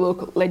makes you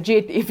look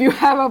legit if you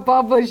have a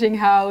publishing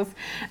house,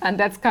 and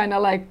that's kind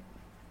of like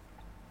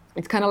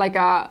it's kind of like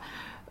a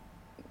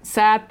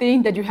sad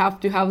thing that you have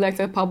to have like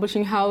a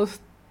publishing house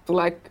to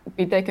like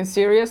be taken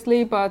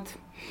seriously, but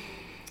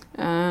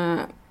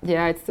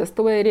yeah, it's just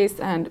the way it is,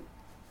 and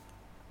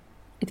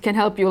it can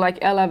help you like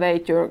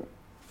elevate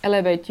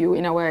you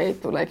in a way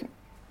to like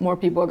more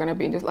people are gonna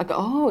be just like,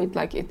 oh,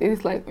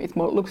 it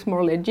looks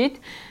more legit,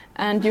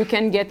 and you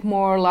can get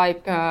more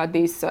like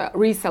these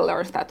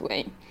resellers that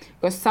way,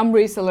 because some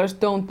resellers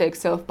don't take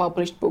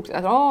self-published books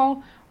at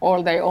all,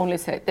 or they only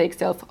take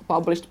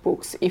self-published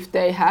books if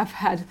they have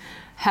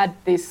had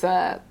this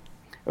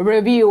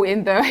review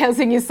in the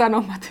Helsingin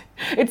Sanomat.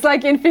 It's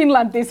like in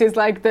Finland, this is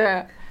like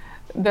the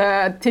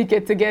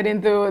ticket to get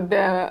into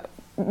the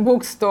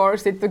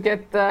bookstores, to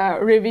get the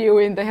review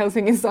in the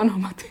Helsingin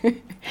Sanomat.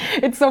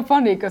 It's so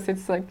funny because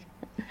it's like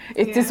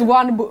it's just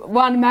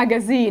one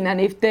magazine, and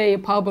if they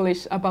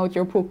publish about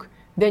your book,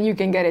 then you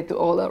can get it to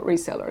all the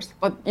resellers.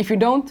 But if you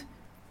don't,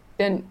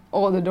 then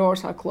all the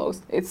doors are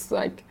closed. It's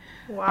like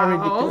a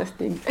ridiculous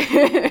thing.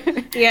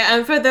 Yeah,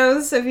 and for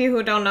those of you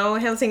who don't know,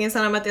 Helsingin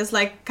Sanomat is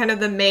like kind of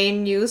the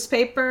main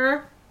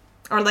newspaper,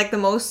 or like the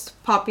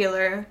most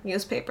popular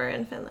newspaper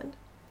in Finland,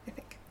 I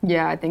think.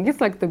 Yeah, I think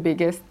it's like the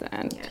biggest,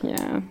 and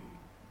yeah.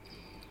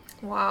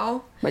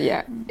 Wow. But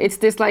yeah, it's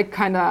this like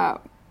kind of,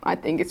 I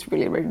think it's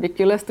really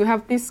ridiculous to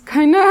have this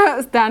kind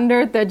of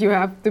standard that you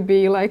have to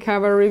be like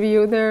have a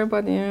review there,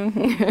 but yeah,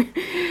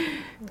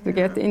 to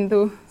get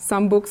into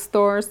some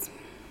bookstores.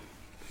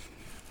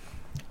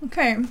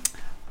 Okay.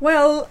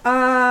 Well,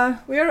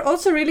 we are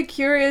also really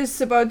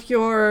curious about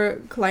your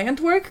client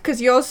work,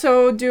 because you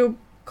also do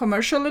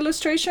commercial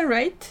illustration,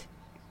 right?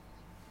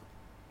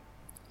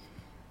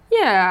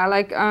 Yeah,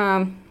 like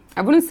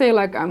I wouldn't say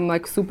like I'm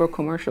like super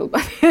commercial,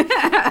 but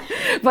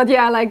but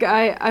yeah, like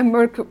I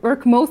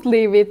work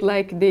mostly with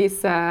like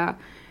these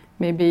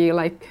maybe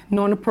like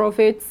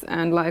non-profits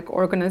and like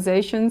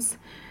organizations.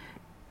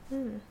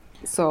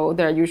 So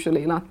they're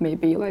usually not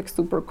maybe like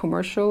super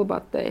commercial,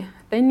 but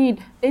they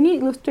need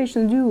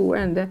illustration too,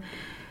 and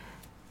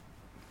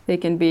they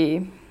can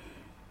be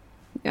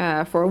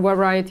for a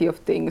variety of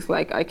things.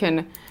 Like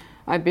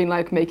I've been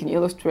like making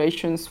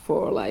illustrations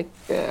for like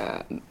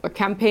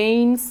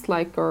campaigns,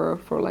 like or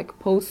for like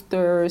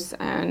posters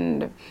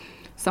and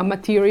some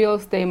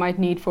materials they might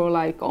need for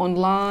like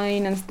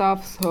online and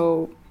stuff.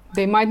 So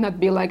they might not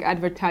be like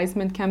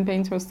advertisement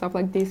campaigns or stuff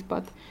like this,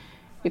 but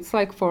it's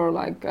like for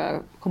like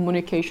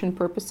communication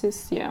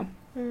purposes, yeah.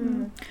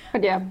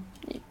 But yeah,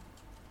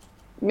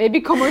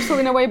 maybe commercial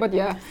in a way, but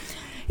yeah.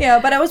 Yeah,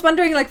 but I was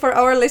wondering, like for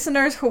our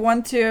listeners who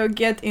want to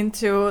get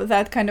into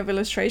that kind of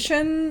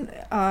illustration,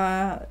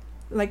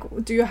 like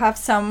do you have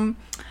some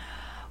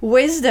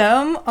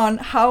wisdom on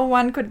how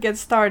one could get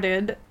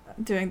started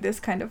doing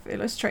this kind of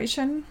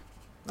illustration,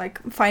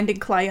 like finding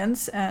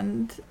clients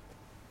and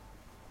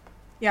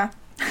yeah.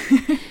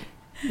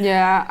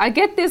 Yeah, I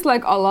get this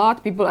like a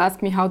lot. People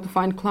ask me how to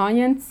find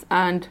clients,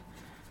 and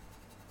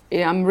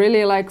yeah, I'm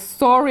really like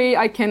sorry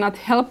I cannot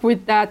help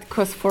with that,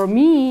 because for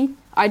me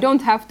I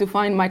don't have to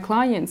find my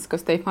clients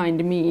because they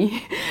find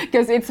me.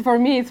 Because it's for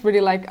me it's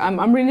really like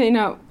I'm really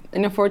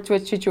in a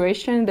fortunate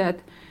situation that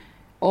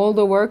all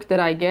the work that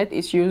I get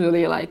is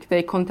usually like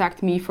they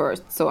contact me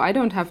first, so I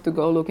don't have to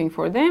go looking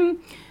for them,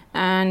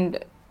 and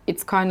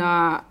it's kind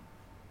of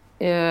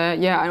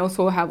I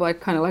also have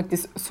like kind of like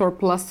this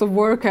surplus of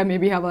work. I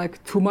maybe have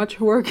like too much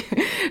work,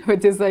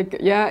 which is like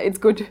it's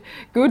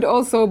good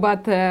also,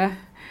 but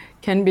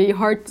can be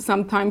hard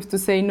sometimes to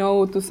say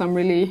no to some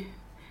really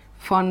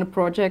fun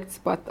projects.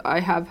 But I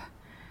have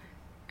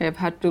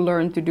had to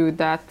learn to do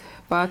that.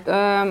 But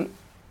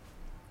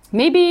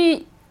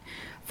maybe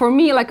for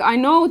me, like I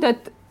know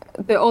that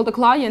all the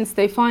clients,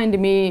 they find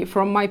me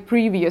from my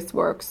previous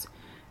works.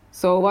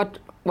 So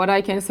what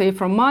I can say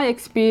from my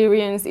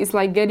experience is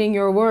like getting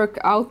your work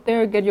out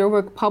there, get your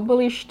work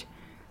published.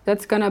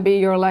 That's gonna be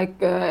your like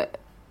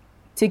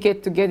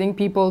ticket to getting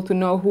people to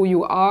know who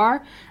you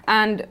are,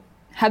 and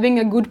having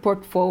a good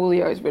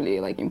portfolio is really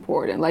like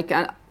important. Like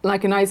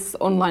like a nice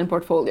online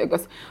portfolio,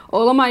 because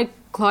all of my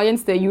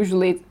clients, they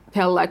usually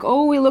tell like,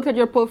 oh, we looked at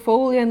your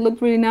portfolio and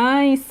looked really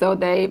nice, so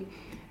they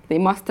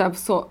must have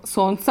saw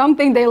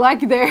something they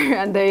like there,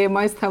 and they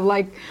must have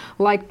like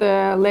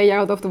the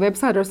layout of the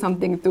website or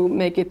something to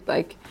make it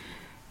like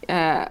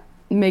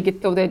make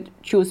it so they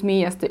choose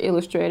me as the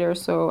illustrator.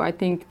 So I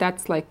think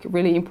that's like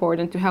really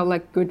important to have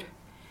like good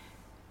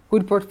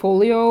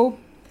portfolio.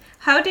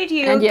 How did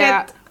you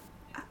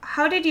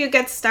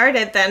get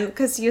started then?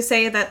 Because you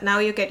say that now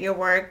you get your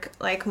work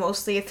like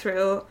mostly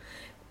through,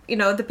 you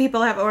know, the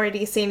people have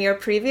already seen your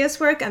previous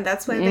work and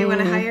that's why they want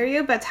to hire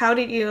you. But how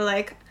did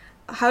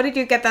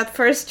you get that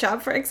first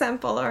job, for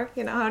example, or,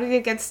 you know, how did you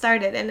get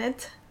started in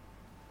it?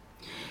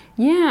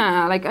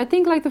 Yeah, like I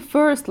think like the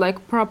first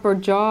like proper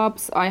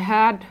jobs I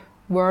had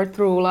were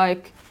through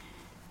like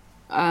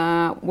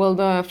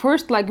the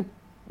first like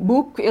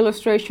book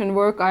illustration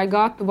work I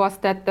got was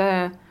that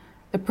the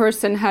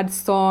person had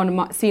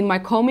seen my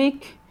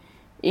comic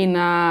in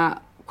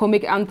a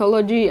comic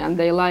anthology, and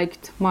they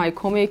liked my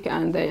comic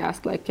and they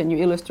asked like, can you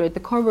illustrate the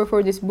cover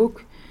for this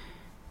book?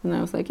 And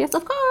I was like, yes,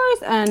 of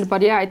course.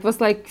 But yeah, it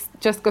was like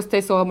just because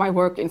they saw my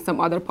work in some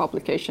other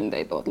publication,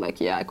 they thought like,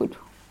 yeah, I could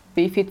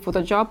be fit for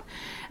the job.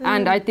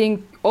 And I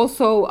think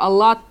also a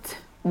lot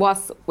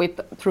was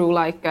through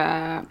like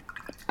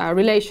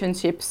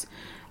relationships.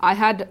 I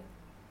had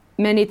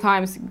many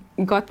times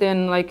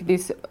gotten like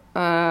these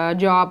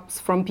jobs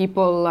from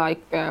people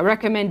like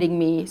recommending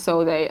me.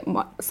 So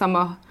some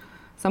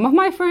of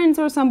my friends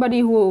or somebody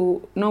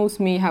who knows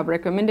me have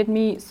recommended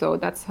me. So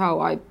that's how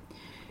I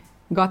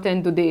got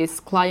into these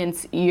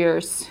clients'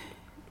 ears.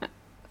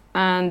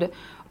 And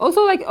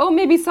also like,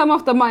 maybe some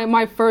of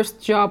my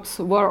first jobs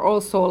were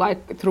also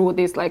like through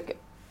these like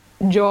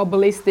job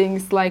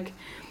listings, like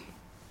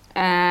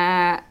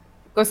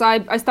because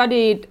I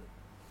studied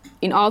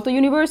in Aalto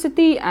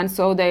University, and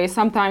so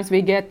sometimes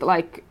we get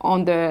like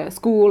on the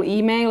school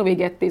email we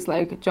get these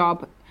like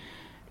job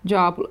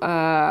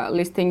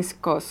listings,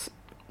 because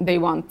they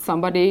want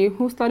somebody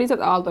who studies at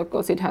Aalto,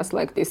 because it has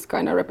like this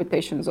kind of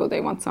reputation. So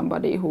they want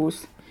somebody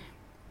who's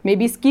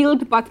maybe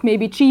skilled but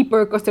maybe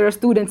cheaper, because there are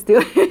students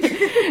still.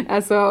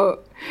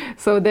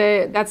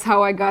 That's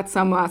how I got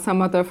some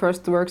of the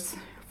first works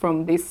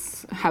from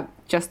this,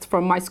 just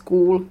from my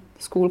school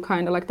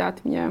kind of like that.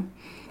 Yeah.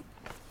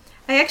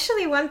 I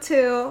actually want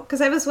to,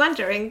 because I was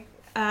wondering,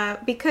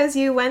 because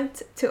you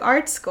went to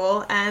art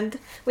school, and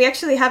we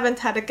actually haven't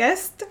had a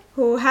guest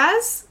who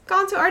has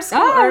gone to art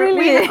school,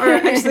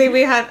 really?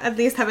 we at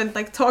least haven't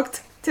like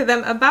talked to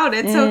them about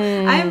it. So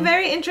I'm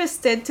very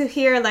interested to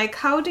hear like,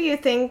 how do you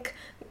think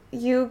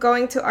you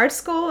going to art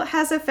school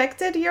has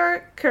affected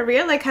your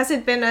career? Like, has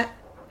it been a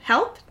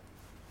help?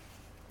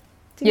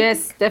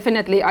 Yes,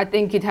 definitely. I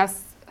think it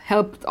has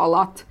helped a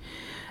lot.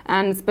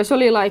 And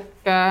especially like,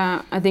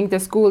 I think the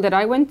school that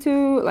I went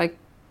to, like,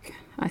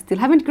 I still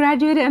haven't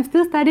graduated, I'm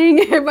still studying,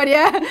 but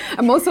yeah,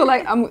 I'm also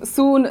like, I'm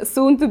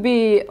soon to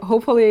be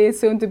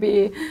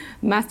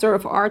Master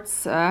of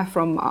Arts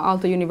from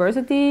Aalto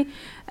University.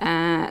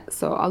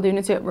 So Aalto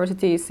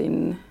University is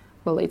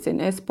it's in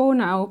Espoo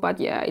now, but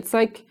yeah, it's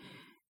like,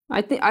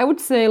 I would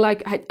say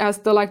like has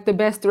the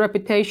best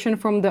reputation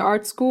from the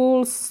art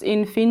schools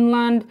in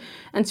Finland,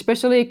 and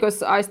especially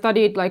because I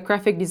studied like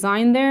graphic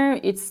design there.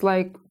 It's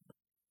like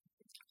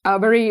a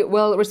very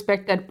well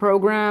respected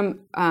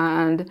program,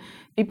 and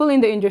people in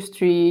the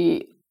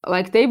industry,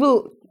 like, they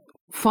will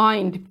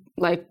find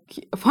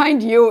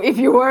you if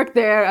you work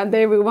there, and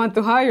they will want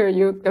to hire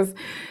you, because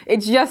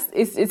it's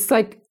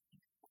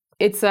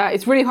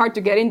really hard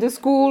to get into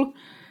school.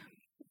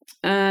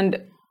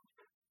 And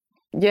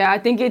yeah, I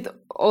think it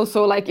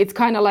also like, it's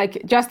kind of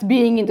like just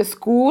being in the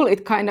school,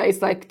 it kind of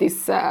is like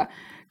this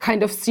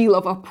kind of seal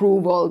of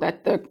approval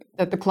that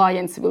the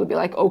clients will be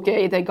like,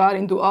 okay, they got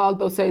into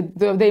Aalto, so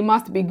they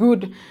must be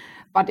good,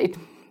 but it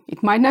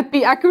might not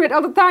be accurate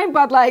all the time,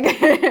 but like,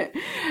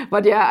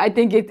 but yeah, I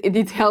think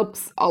it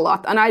helps a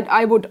lot. And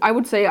I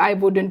would say I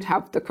wouldn't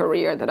have the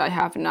career that I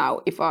have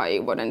now if I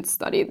wouldn't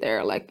study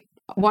there, like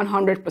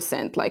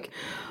 100%. Like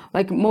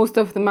most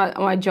of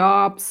my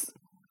jobs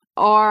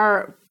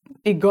are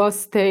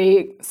because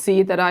they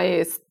see that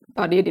I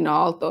studied in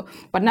Aalto.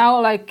 But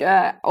now, like,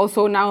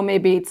 also now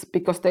maybe it's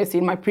because they see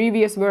my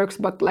previous works,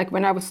 but like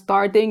when I was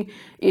starting,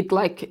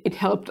 it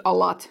helped a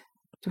lot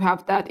to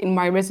have that in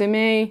my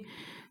resume,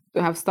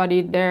 to have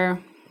studied there.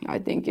 I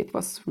think it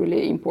was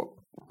really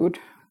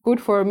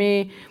good for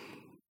me.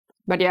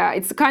 But yeah,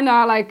 it's kind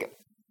of like,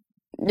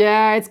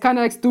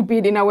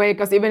 stupid in a way,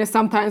 because even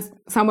sometimes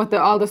some of the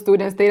Aalto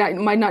students, they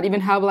might not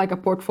even have like a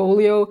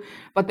portfolio,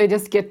 but they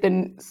just get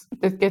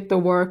the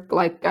work,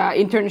 like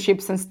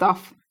internships and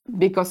stuff,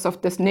 because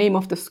of this name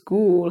of the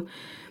school.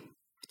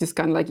 Which is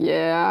kind of like,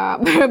 yeah,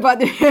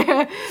 but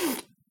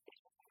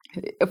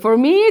for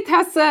me it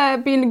has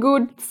been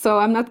good, so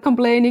I'm not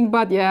complaining.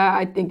 But yeah,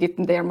 I think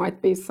there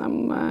might be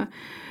some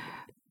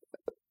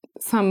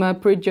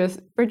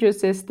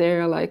prejudices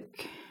there,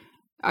 like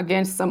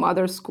against some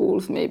other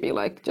schools, maybe,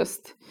 like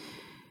just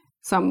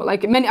some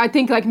like many. I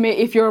think like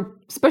if you're,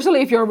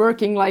 especially if you're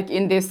working like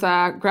in this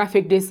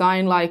graphic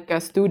design like a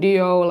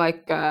studio,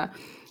 like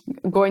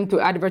going to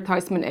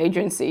advertisement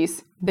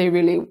agencies, they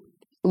really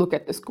look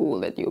at the school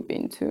that you've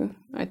been to,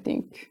 I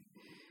think.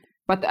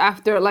 But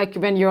after like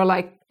when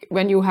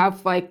you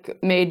have like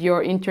made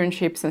your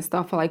internships and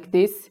stuff like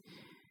this,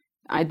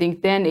 I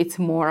think then it's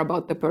more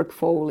about the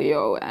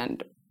portfolio.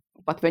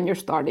 But when you're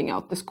starting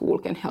out, the school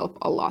can help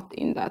a lot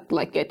in that,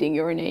 like getting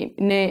your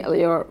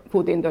your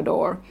foot in the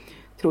door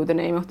through the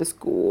name of the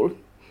school.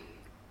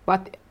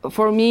 But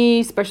for me,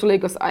 especially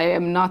because I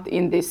am not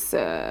in this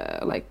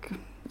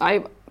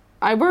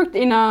I worked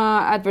in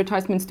a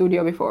advertisement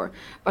studio before,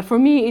 but for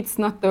me it's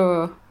not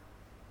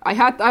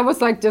I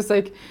was like just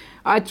like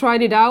I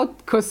tried it out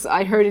because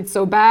I heard it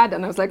so bad,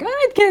 and I was like,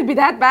 it can't be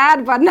that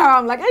bad. But now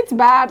I'm like, it's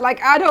bad.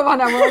 Like I don't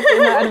want to work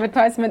in an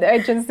advertisement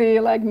agency.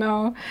 Like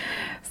no.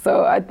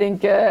 So I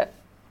think,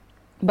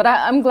 but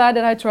I'm glad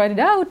that I tried it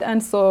out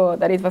and saw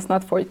that it was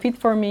not fit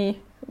for me.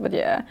 But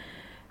yeah,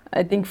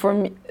 I think for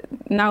me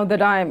now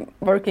that I'm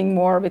working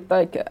more with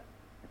like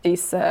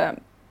these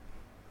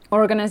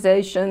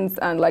organizations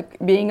and like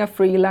being a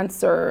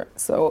freelancer,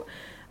 so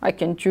I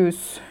can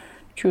choose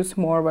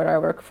more where I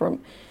work from.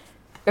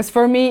 Because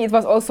for me, it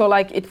was also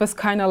like, it was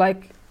kind of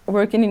like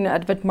working in an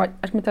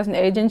advertising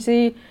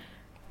agency.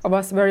 I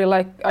was very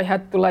like, I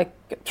had to like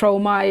throw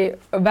my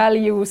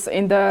values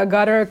in the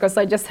gutter because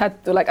I just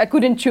had to like, I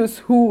couldn't choose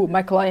who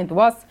my client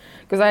was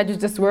because I had to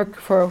just work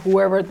for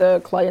whoever the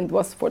client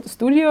was for the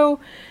studio.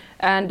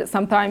 And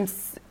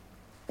sometimes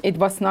it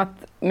was not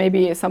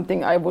maybe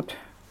something I would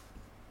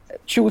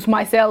choose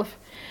myself.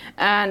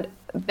 And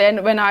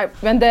then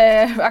when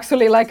they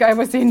actually like I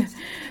was in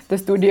the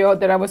studio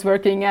that I was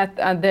working at,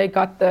 and they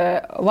got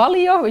the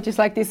Valio, which is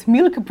like this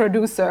milk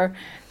producer,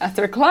 as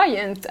their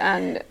client,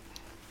 and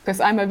because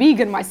I'm a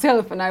vegan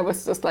myself, and I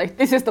was just like,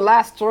 this is the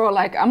last straw,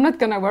 like I'm not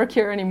gonna work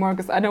here anymore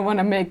because I don't want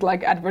to make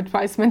like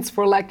advertisements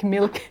for like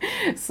milk.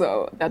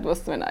 So that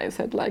was when I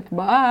said like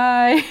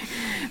bye.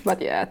 But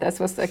yeah, that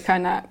was the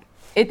kind of,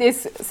 it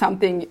is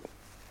something.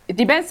 It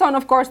depends on,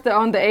 of course,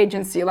 on the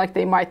agency. Like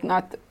they might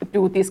not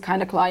do these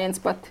kind of clients,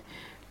 but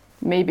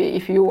maybe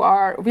if you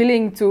are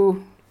willing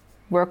to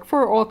work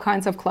for all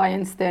kinds of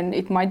clients, then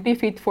it might be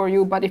fit for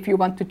you. But if you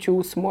want to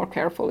choose more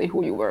carefully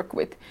who you work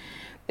with,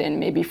 then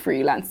maybe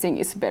freelancing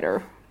is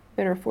better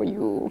for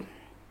you.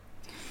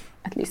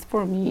 At least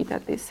for me,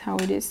 that is how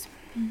it is.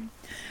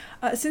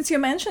 Since you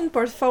mentioned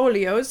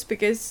portfolios,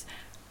 because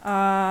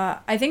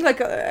I think like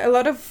a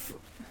lot of,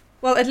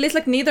 well, at least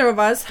like neither of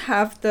us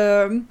have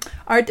the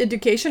art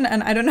education,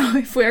 and I don't know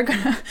if we're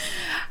gonna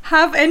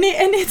have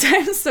any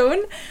time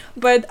soon.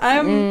 But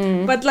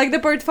but like the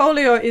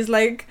portfolio is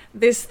like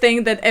this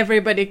thing that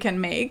everybody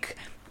can make,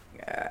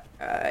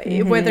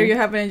 whether you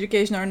have an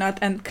education or not.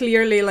 And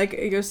clearly, like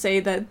you say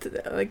that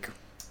like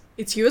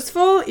it's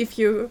useful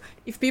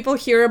if people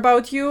hear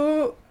about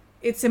you.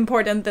 It's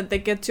important that they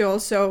get to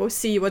also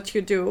see what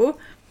you do.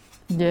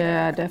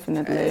 Yeah,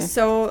 definitely.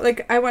 So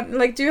like I want,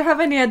 like, do you have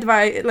any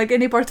advice, like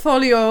any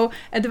portfolio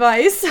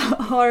advice,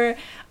 or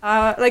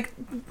like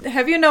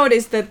have you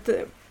noticed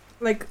that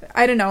like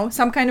I don't know,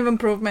 some kind of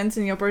improvements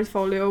in your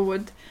portfolio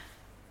would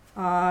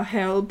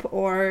help,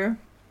 or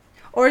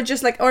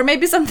just like, or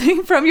maybe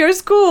something from your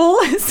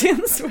school,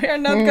 since we're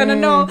not gonna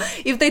know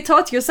if they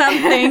taught you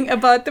something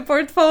about the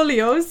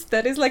portfolios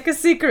that is like a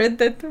secret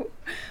that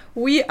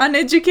we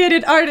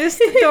uneducated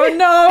artists don't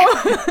know,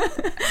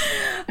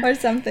 or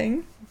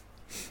something.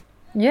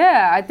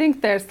 Yeah, I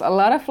think there's a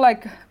lot of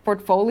like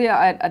portfolio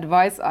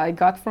advice I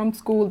got from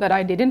school that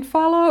I didn't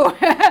follow,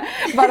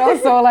 but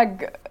also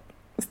like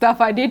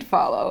stuff I did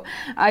follow.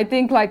 I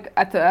think like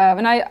at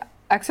when I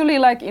actually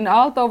like in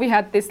Aalto we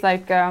had this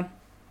like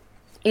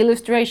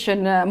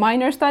illustration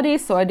minor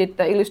studies, so I did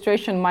the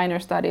illustration minor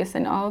studies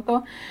in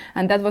Aalto,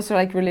 and that was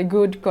like really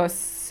good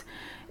because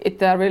it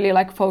really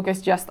like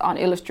focused just on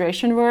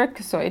illustration work.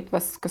 So it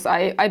was, because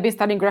I've been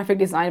studying graphic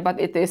design, but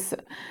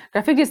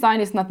graphic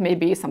design is not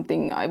maybe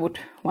something I would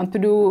want to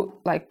do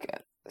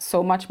like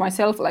so much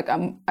myself. Like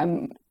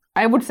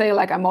I would say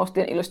like I'm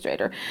mostly an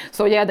illustrator.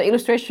 So yeah, the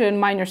illustration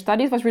minor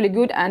studies was really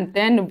good, and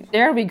then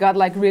there we got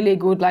like really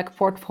good like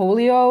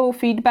portfolio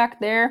feedback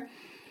there.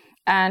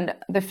 And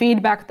the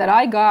feedback that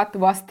I got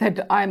was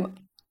that I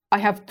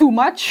have too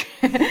much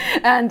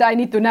and I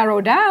need to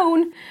narrow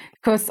down.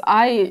 Because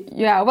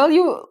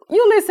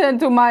you listen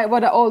to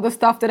all the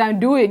stuff that I'm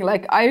doing.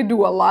 Like I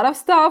do a lot of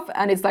stuff,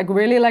 and it's like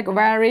really like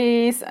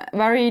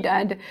varied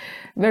and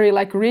very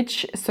like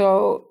rich.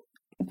 So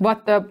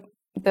what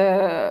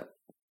the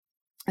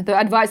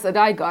advice that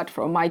I got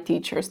from my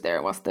teachers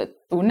there was that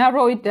to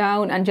narrow it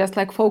down and just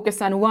like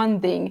focus on one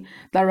thing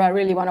that I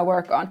really want to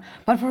work on.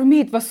 But for me,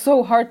 it was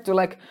so hard to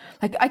like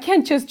I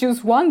can't just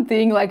choose one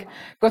thing, like,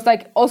 because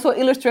like also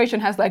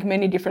illustration has like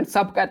many different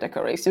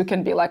subcategories. You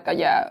can be like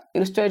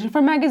illustration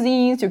for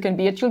magazines, you can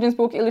be a children's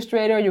book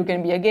illustrator, you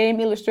can be a game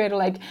illustrator.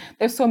 Like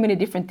there's so many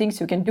different things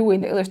you can do in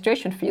the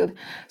illustration field.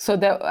 So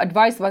the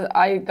advice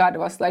I got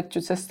was like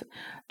to just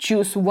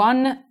choose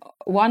one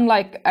one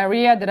like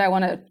area that I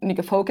want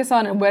to focus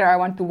on and where I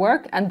want to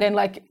work, and then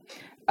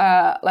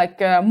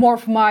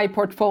morph my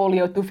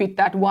portfolio to fit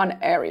that one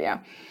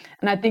area.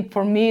 And I think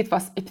for me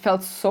it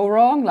felt so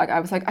wrong. Like I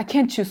was like, I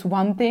can't choose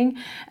one thing,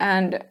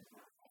 and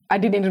I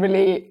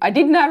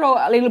did narrow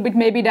a little bit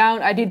maybe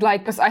down. I did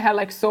because I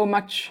have so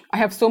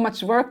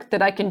much work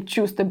that I can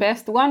choose the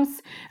best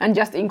ones and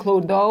just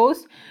include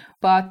those.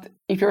 But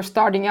if you're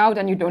starting out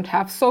and you don't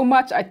have so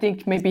much, I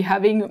think maybe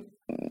having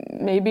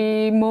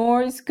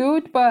more is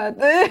good.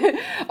 But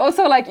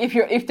also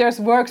if there's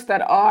works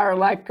that are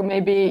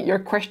maybe you're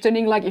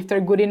questioning if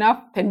they're good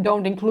enough, then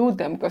don't include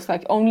them, because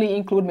only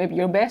include maybe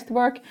your best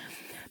work.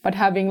 But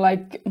having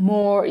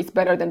more is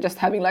better than just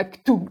having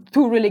two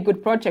really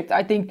good projects.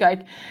 I think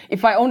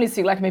if I only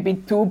see maybe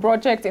 2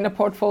 projects in a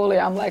portfolio,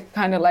 I'm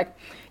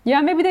yeah,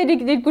 maybe they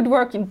did good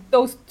work in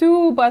those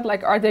 2, but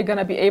are they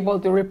gonna be able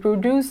to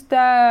reproduce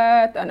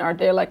that, and are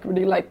they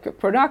really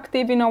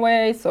productive in a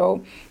way?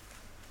 So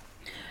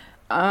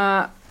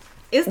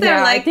is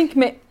there I think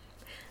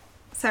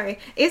sorry,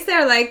 is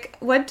there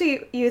what do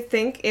you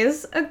think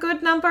is a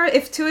good number?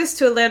 If 2 is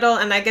too little,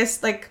 and I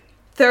guess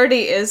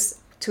 30 is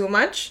too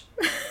much.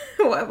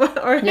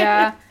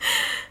 Yeah,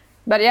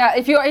 but yeah,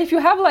 if you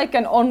have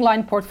an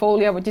online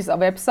portfolio, which is a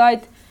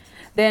website,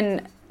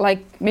 then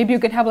maybe you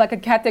can have a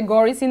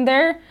categories in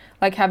there,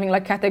 having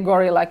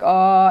category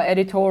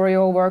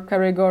editorial work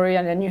category,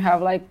 and then you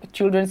have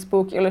children's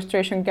book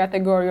illustration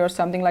category or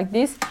something like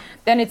this.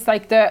 Then it's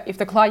if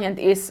the client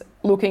is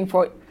looking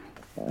for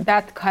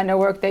that kind of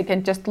work, they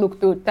can just look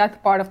to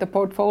that part of the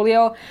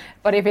portfolio.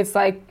 But if it's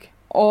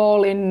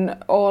all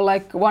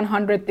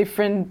 100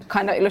 different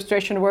kind of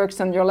illustration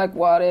works, and you're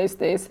what is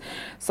this?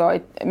 So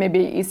it may be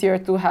easier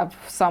to have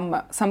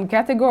some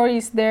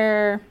categories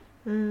there.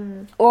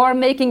 Or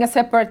making a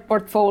separate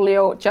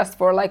portfolio just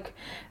for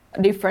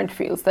different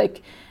fields,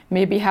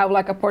 maybe have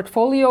a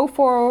portfolio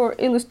for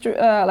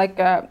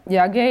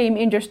game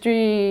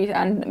industry,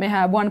 and may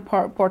have one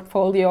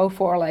portfolio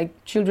for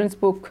children's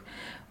book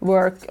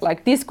work.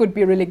 This could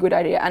be a really good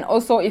idea. And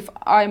also if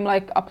I'm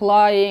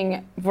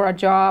applying for a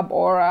job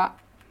or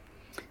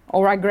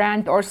a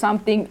grant or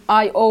something,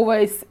 I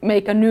always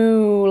make a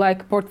new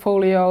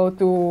portfolio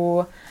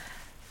to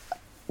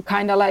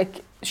kind of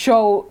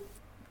show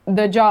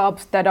the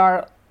jobs that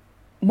are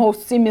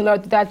most similar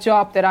to that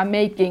job that I'm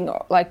making,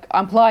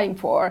 applying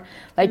for.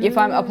 If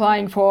I'm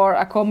applying for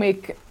a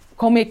comic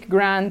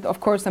grant, of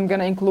course I'm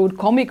gonna include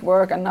comic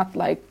work and not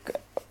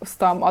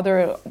some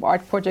other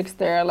art projects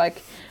there.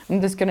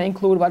 I'm just gonna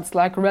include what's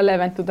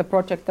relevant to the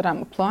project that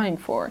I'm applying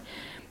for.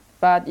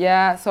 But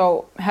yeah,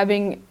 so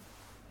having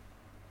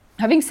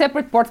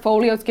separate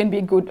portfolios can be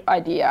a good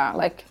idea.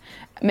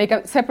 Make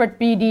a separate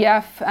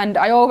PDF, and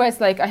I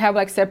always I have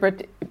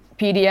separate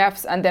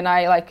PDFs, and then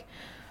I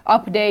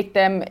update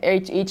them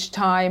each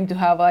time to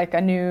have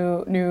a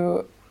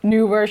new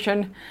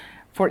version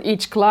for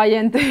each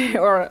client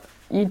or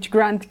each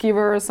grant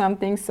giver or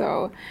something.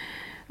 So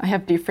I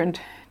have different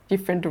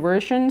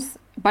versions.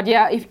 But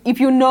yeah, if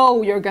you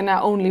know you're gonna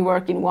only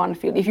work in one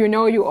field, if you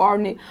know you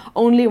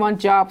only want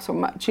jobs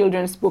from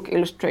children's book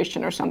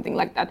illustration or something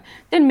like that,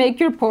 then make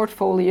your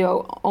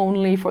portfolio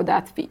only for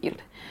that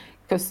field.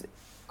 Because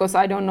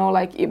I don't know,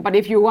 but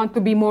if you want to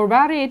be more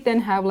varied,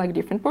 then have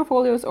different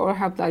portfolios, or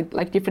have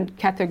different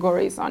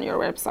categories on your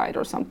website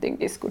or something.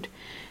 This could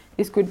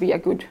be a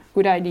good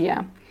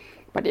idea.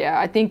 But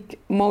yeah, I think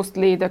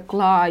mostly the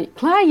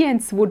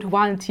clients would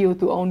want you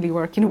to only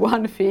work in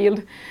one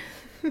field.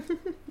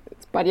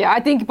 But yeah,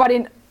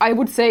 I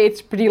would say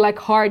it's pretty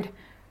hard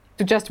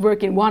to just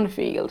work in one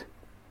field.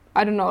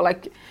 I don't know,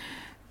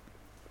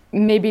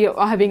 maybe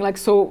having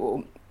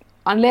so.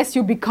 Unless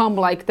you become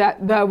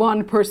the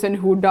one person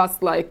who does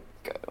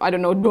I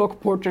don't know, dog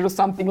portrait or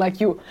something,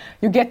 you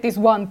get this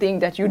one thing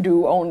that you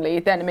do only,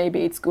 then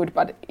maybe it's good.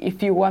 But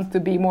if you want to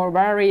be more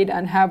varied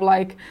and have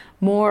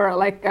more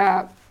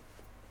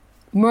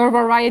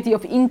variety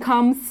of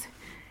incomes,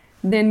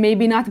 then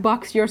maybe not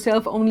box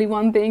yourself only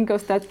one thing,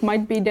 because that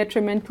might be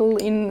detrimental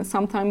in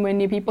some time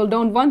when people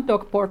don't want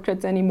dog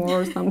portraits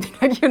anymore or something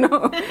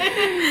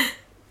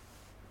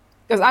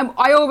Because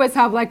I always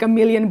have a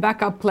million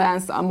backup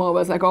plans. I'm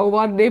always oh,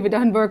 what if it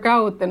doesn't work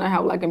out? Then I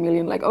have a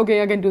million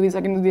okay, I can do this,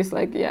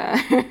 yeah.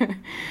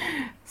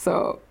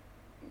 So,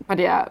 but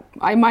yeah,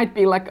 I might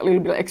be a little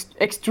bit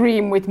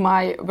extreme with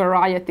my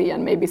variety,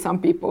 and maybe some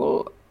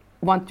people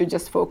want to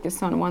just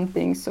focus on one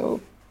thing. So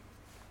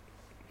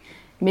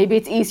maybe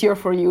it's easier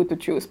for you to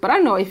choose. But I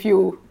don't know if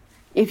you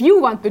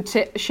want to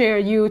share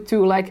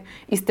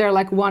is there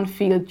one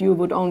field you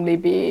would only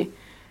be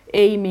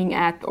aiming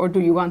at, or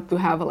do you want to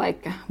have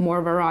more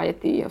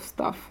variety of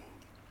stuff?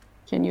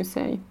 Can you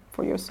say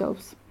for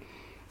yourselves?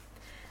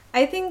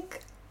 I think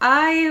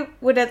I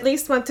would at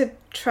least want to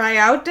try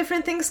out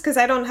different things, because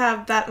I don't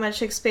have that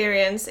much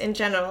experience in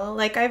general.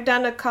 I've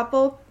done a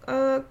couple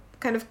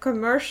kind of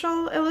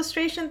commercial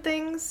illustration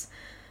things,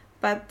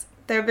 but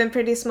they've been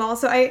pretty small.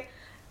 So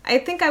I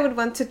think I would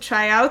want to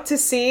try out to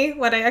see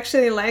what I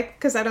actually like,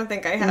 because I don't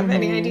think I have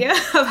any idea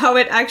of how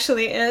it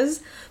actually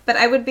is. But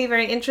I would be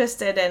very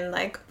interested in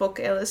like book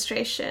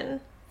illustration,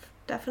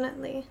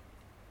 definitely.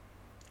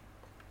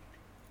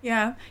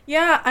 Yeah,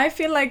 I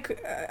feel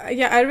like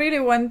I really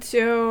want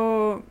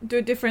to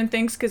do different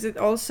things, because it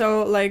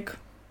also like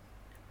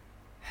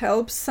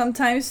helps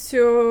sometimes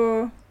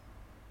to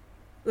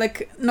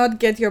like not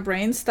get your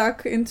brain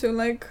stuck into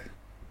like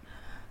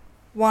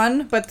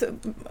one, but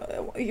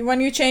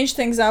when you change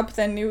things up,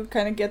 then you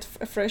kind of get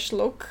a fresh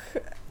look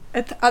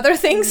at other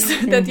things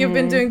that you've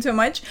been doing too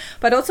much.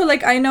 But also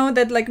like I know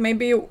that like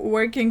maybe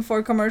working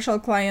for commercial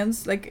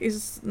clients like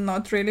is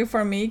not really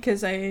for me,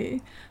 because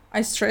I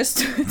stress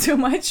too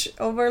much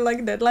over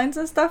like deadlines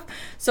and stuff.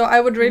 So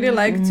I would really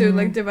like to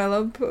like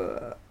develop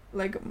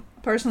like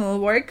personal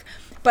work.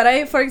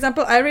 But for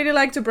example, I really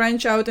like to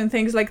branch out in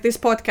things like this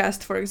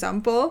podcast, for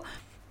example.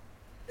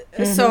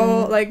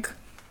 So like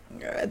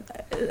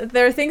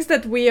there are things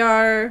that we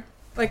are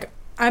like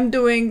I'm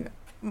doing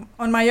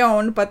on my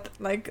own, but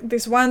like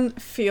this one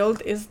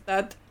field is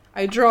that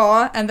I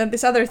draw, and then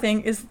this other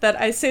thing is that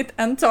I sit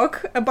and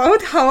talk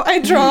about how I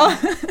draw.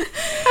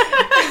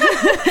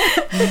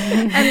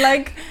 And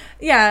like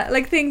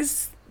like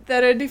things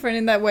that are different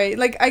in that way.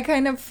 Like I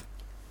kind of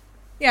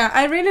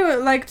I really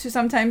would like to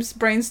sometimes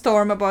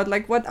brainstorm about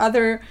like what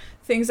other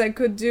things I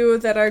could do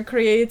that are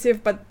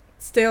creative but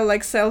still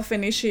like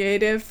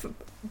self-initiative,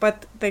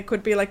 but they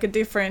could be like a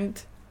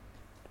different,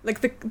 like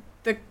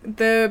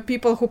the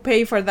people who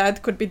pay for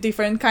that could be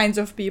different kinds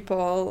of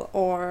people,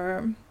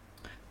 or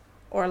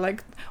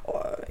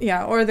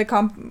the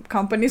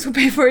companies who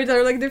pay for it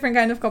are like different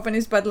kind of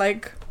companies, but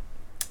like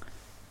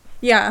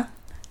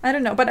I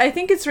don't know, but I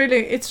think it's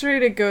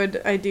really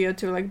good idea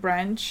to like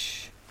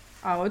branch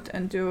out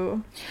and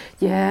do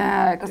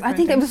because I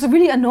think it was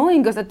really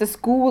annoying, because at the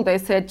school they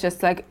said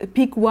just like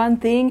pick one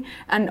thing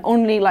and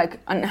only like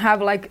and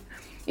have like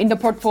in the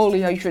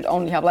portfolio you should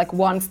only have like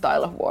one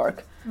style of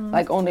work,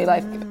 like only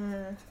like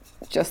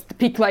just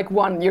pick like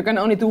one. You're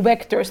gonna only do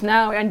vectors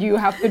now, and you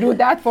have to do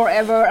that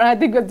forever. And I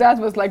think that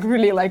was like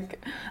really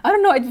like, I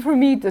don't know. For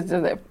me, it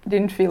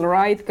didn't feel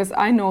right, because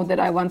I know that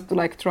I want to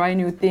like try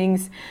new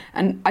things,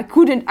 and I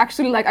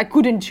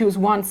couldn't choose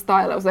one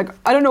style. I was like,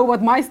 I don't know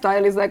what my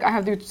style is. Like I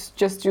have to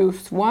just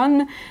choose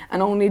one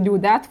and only do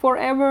that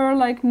forever.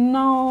 Like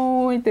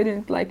no, it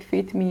didn't like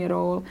fit me at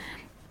all.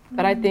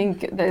 But I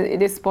think that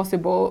it is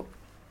possible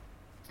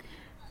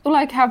to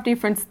like have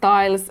different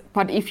styles,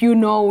 but if you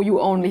know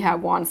you only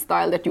have one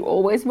style that you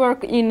always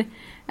work in,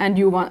 and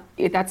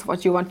that's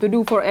what you want to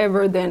do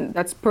forever, then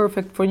that's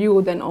perfect for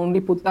you. Then only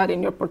put that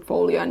in your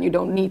portfolio, and you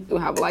don't need to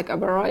have like a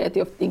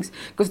variety of things.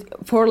 Because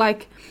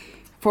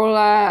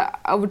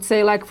I would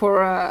say like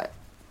for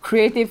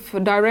creative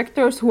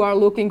directors who are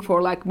looking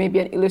for like maybe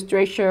an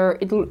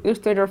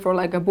illustrator for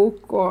like a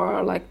book,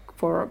 or like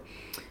for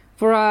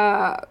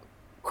a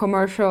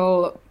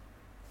commercial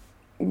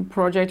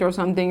project or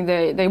something,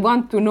 they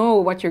want to know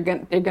what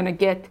they're gonna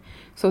get.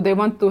 So they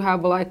want to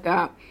have like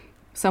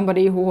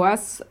somebody who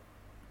has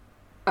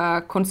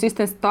a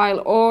consistent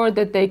style, or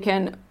that they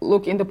can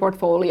look in the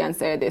portfolio and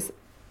say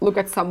look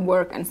at some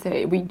work and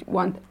say we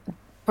want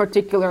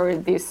particularly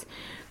this,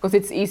 because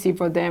it's easy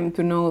for them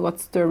to know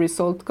what's the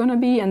result gonna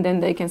be, and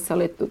then they can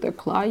sell it to the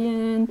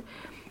client.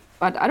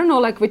 But I don't know,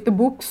 like with the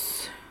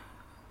books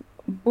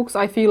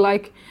I feel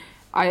like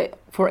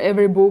for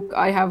every book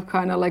I have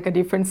kind of like a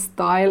different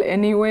style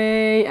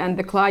anyway, and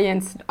the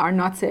clients are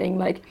not saying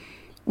like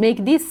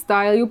make this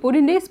style you put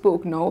in this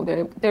book. No,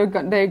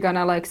 they're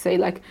gonna like say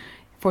like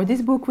for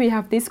this book we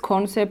have this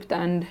concept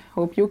and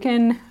hope you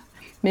can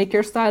make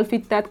your style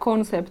fit that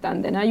concept,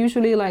 and then I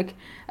usually like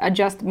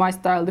adjust my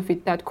style to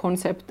fit that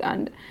concept.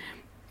 And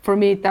for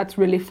me that's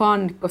really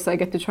fun, because I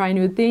get to try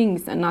new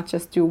things and not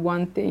just do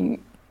one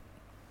thing.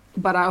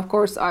 But of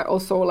course I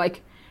also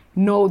like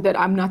know that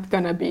I'm not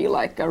gonna be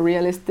like a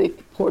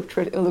realistic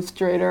portrait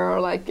illustrator, or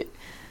like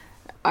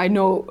I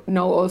know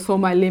also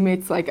my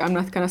limits. Like I'm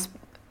not gonna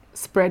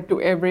spread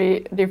to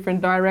every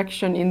different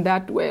direction in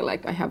that way.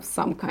 Like I have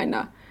some kind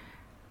of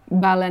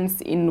balance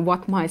in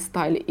what my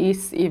style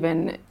is,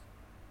 even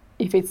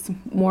if it's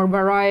more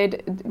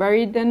varied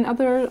than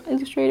other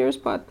illustrators,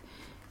 but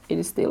it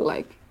is still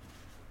like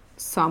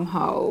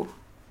somehow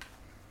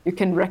you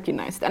can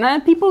recognize that.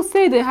 And people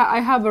say that I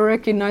have a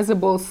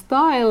recognizable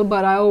style,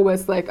 but I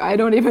always like, I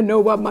don't even know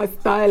what my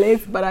style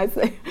is, but I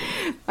say,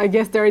 I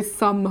guess there is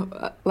some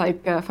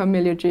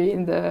familiarity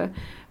in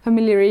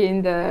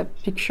the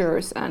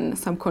pictures and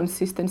some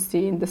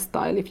consistency in the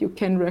style, if you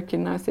can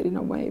recognize it in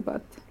a way.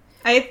 But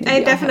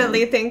I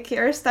definitely think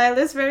your style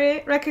is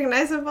very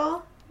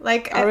recognizable.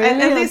 Like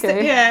really? At least,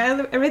 okay.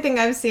 Everything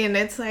I've seen,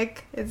 it's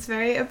like, it's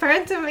very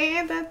apparent to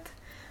me that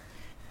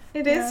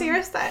it is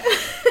your style.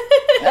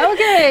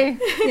 Okay.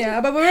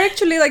 Yeah, but we were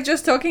actually like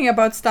just talking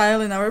about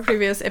style in our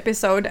previous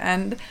episode,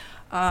 and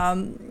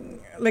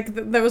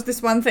there was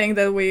this one thing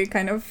that we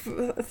kind of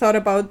thought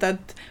about, that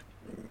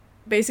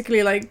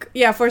basically like,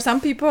 yeah, for some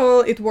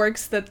people it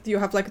works that you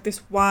have like this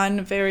one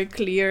very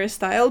clear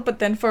style, but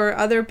then for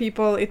other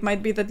people it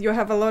might be that you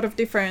have a lot of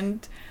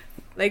different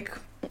like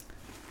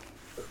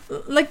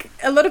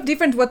a lot of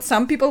different what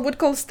some people would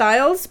call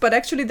styles, but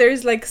actually there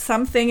is like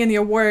something in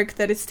your work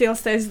that it still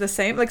stays the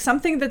same, like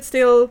something that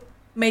still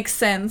makes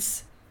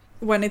sense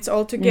when it's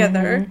all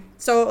together.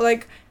 So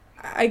like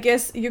I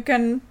guess you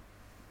can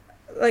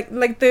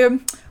like the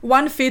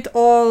one fit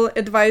all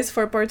advice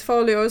for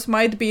portfolios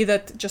might be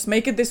that just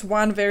make it this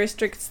one very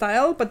strict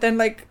style, but then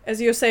like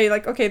as you say,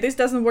 like okay, this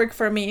doesn't work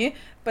for me,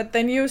 but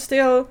then you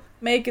still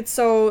make it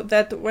so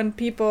that when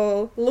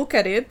people look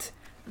at it,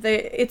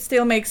 it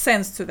still makes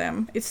sense to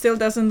them. It still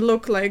doesn't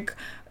look like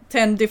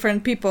 10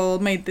 different people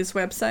made this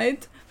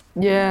website.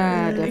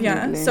 Yeah, definitely.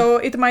 Yeah, so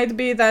it might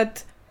be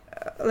that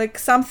like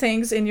some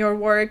things in your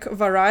work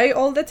vary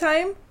all the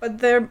time, but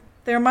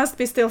there must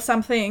be still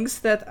some things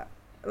that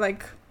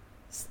like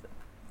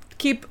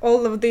keep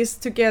all of this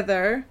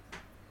together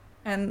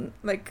and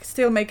like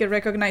still make it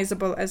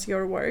recognizable as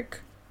your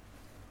work.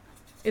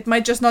 It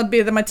might just not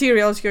be the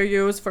materials you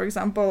use, for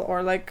example,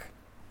 or like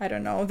I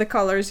don't know, the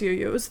colors you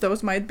use.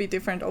 Those might be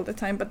different all the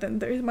time, but then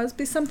there must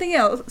be something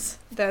else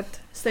that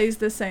stays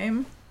the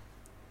same.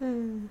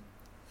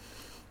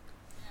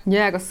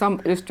 Yeah, because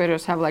some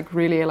illustrators have like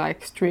really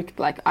like strict,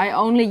 like I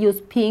only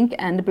use pink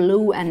and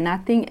blue and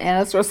nothing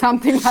else or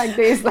something like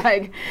this.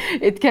 Like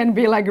it can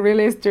be like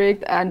really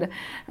strict, and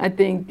I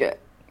think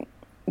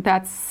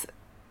that's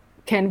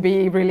can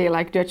be really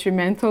like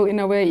detrimental in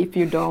a way if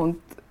you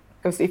don't,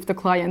 because if the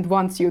client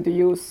wants you to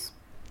use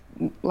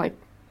like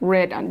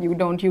red and you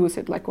don't use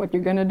it, like what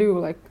you're gonna do?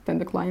 Like then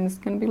the clients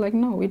can be like,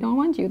 no, we don't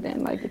want you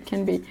then. Like it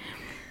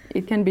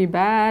can be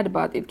bad,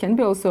 but it can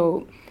be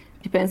also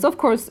depends, of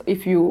course,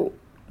 if you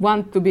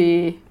want to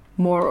be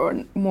more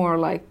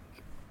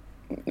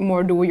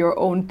do your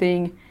own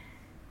thing,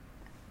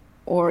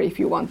 or if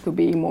you want to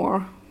be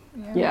more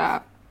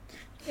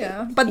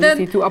but easy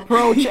then to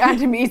approach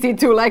and easy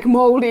to like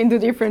mold into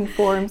different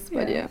forms.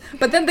 But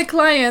but then the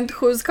client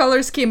whose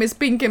color scheme is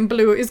pink and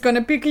blue is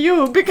gonna pick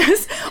you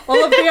because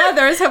all of the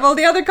others have all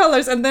the other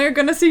colors, and they're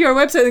gonna see your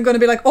website and gonna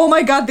be like, oh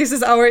my god, this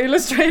is our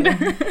illustrator.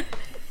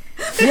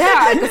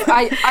 Yeah, because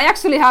I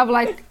actually have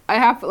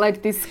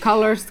like this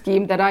color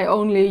scheme that I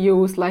only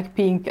use like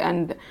pink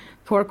and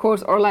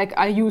turquoise, or like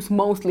I use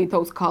mostly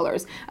those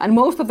colors. And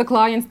most of the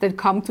clients that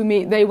come to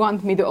me, they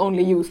want me to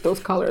only use those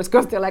colors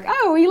because they're like,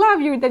 oh, we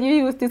love you that you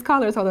use these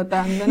colors all the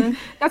time. And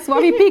that's why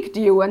we picked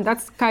you, and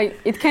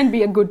it can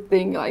be a good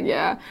thing, like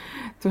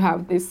to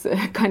have this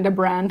kind of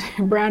brand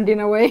in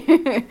a way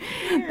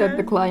that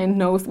the client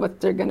knows what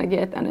they're gonna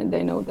get, and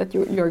they know that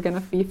you're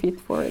gonna be fit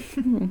for it.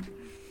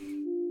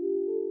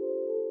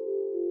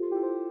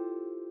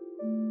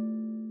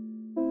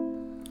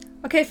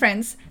 Okay,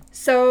 friends,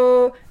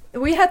 so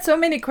we had so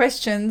many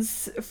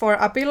questions for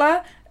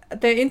Apila.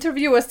 The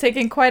interview was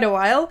taking quite a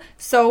while,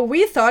 so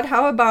we thought,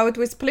 how about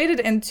we split it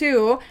in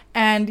two,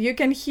 and you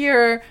can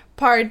hear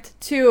part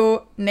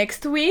 2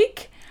 next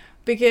week,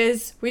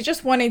 because we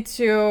just wanted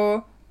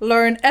to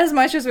learn as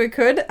much as we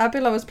could.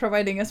 Apila was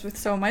providing us with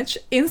so much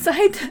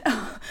insight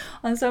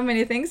on so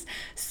many things.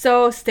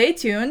 So stay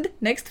tuned.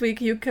 Next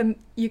week you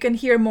can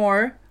hear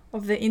more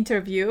of the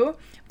interview,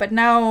 but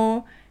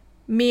now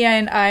Mia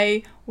and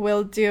I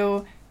will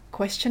do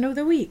question of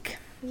the week.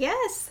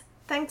 Yes,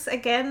 thanks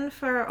again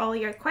for all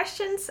your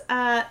questions.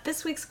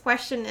 This week's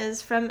question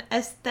is from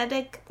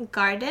Aesthetic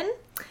Garden.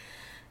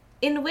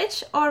 In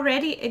which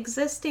already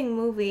existing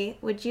movie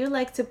would you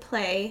like to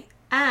play,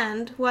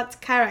 and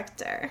what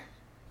character?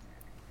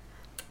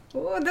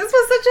 Oh, this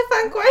was such a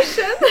fun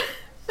question.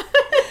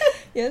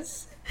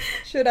 Yes.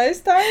 Should I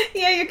start?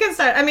 Yeah, you can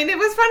start. I mean, it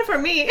was fun for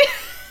me.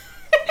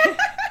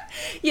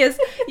 Yes.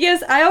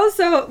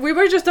 We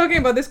were just talking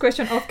about this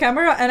question off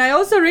camera, and I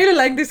also really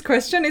like this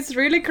question. It's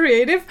really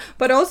creative,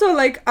 but also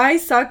like I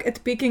suck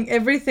at picking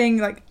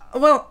everything,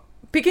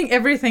 picking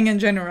everything in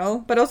general,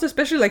 but also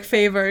especially like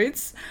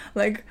favorites.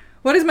 Like,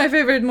 what is my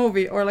favorite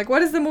movie? Or like,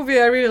 what is the movie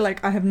I really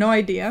like? I have no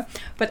idea.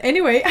 But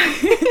anyway,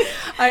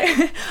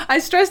 I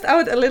stressed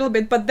out a little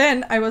bit, but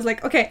then I was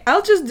like, okay,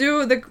 I'll just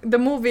do the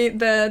movie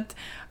that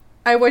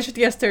I watched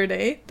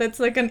yesterday. That's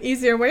like an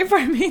easier way for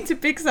me to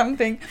pick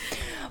something.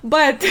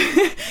 But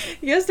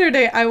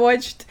yesterday I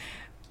watched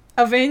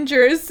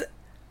Avengers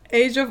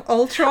Age of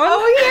Ultron.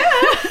 Oh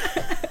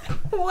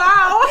yeah!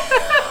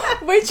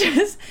 Wow! Which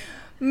is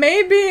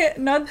maybe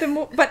not the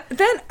movie. But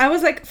then I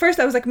was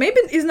like, maybe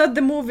it's not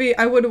the movie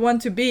I would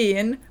want to be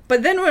in.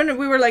 But then when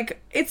we were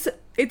like, it's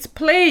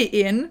play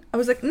in, I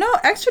was like, no,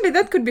 actually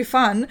that could be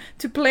fun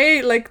to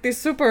play like this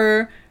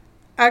super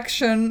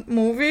action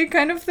movie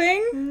kind of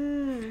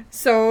thing.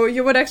 So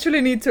you would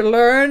actually need to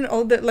learn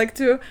all the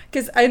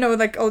because I know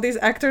like all these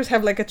actors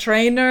have like a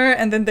trainer,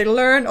 and then they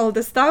learn all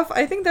the stuff.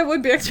 I think that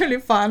would be actually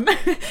fun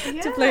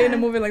to play in a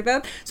movie like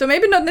that. So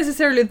maybe not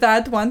necessarily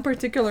that one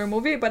particular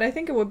movie, but I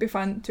think it would be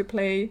fun to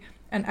play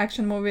an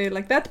action movie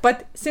like that.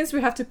 But since we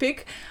have to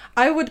pick,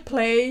 I would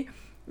play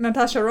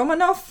Natasha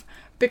Romanoff,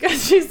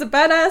 because she's a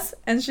badass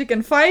and she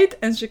can fight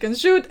and she can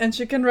shoot and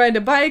she can ride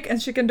a bike and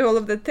she can do all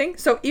of that thing.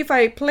 So if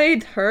I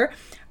played her,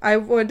 I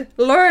would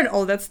learn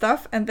all that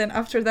stuff, and then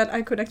after that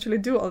I could actually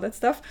do all that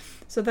stuff.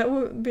 So that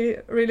would be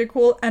really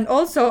cool. And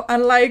also,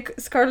 unlike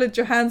Scarlett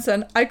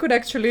Johansson, I could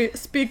actually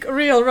speak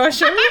real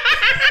Russian.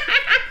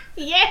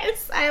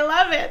 Yes, I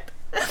love it.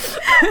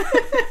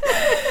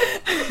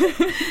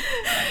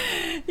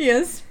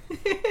 Yes.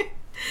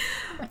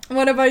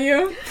 What about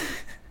you?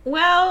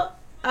 Well,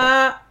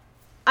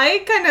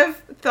 I kind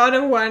of thought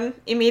of one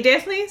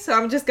immediately, so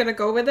I'm just gonna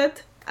go with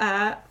it.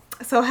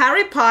 So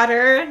Harry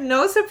Potter,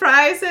 no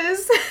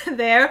surprises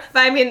there.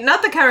 But I mean,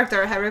 not the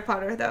character Harry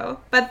Potter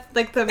though, but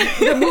like the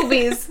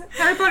movies,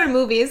 Harry Potter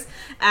movies.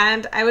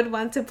 And I would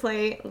want to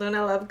play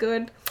Luna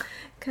Lovegood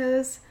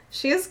because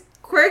she's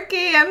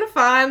quirky and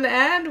fun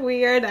and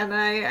weird, and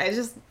I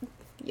just,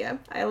 yeah,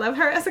 I love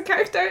her as a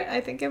character. I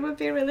think it would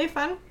be really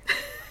fun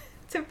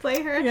to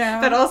play her.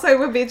 Yeah. But also it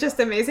would be just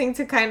amazing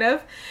to kind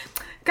of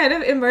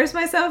immerse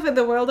myself in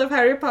the world of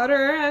Harry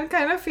Potter and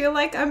kind of feel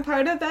like I'm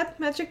part of that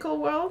magical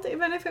world,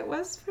 even if it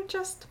was for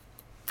just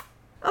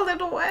a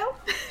little while.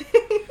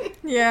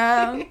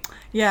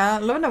 Yeah,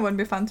 Luna would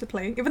be fun to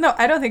play, even though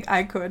I don't think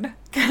I could,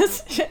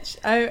 because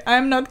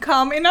I'm not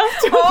calm enough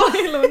to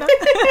play Luna.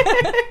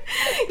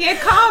 Yeah,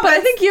 calm. But I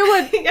think you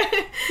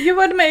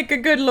would make a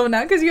good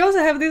Luna, because you also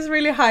have this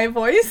really high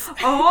voice.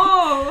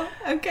 Oh,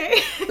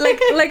 okay.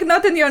 like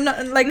not in your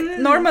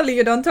normally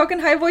you don't talk in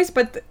high voice,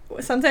 but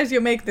sometimes you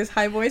make this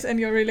high voice and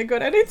you're really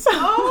good at it. So.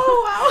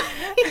 Oh wow.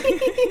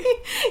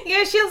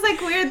 Yeah, she was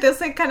like weird.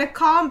 This like kind of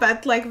calm,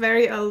 but like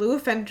very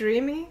aloof and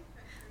dreamy.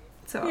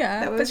 So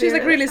yeah, but she's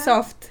like really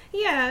soft.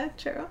 Yeah,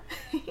 true.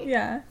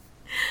 Yeah,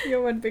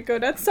 you would be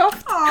good at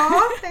soft.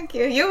 Oh, thank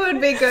you. You would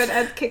be good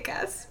at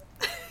Kick-Ass.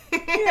 Yeah,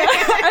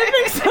 I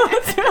think so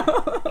too.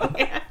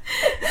 Yeah,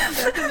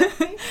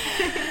 definitely.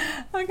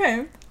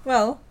 Okay,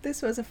 well,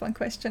 this was a fun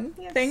question.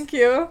 Yes. Thank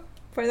you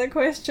for the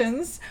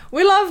questions.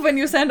 We love when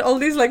you send all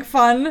these like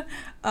fun,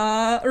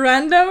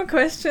 random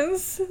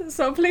questions.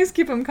 So please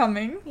keep them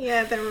coming.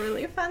 Yeah, they're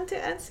really fun to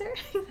answer.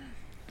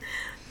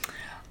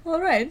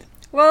 All right.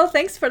 Well,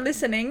 thanks for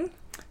listening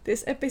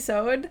this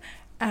episode,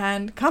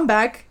 and come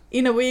back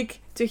in a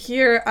week to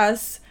hear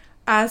us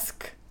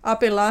ask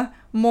Apila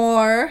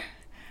more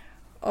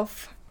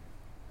of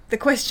the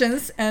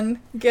questions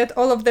and get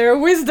all of their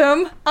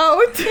wisdom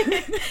out.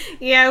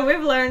 Yeah,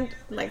 we've learned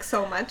like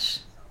so much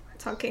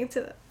talking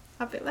to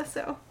Apila,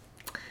 so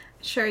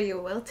sure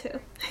you will too.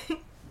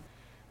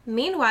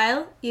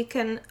 Meanwhile, you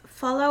can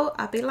follow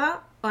Apila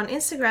on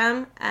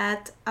Instagram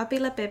at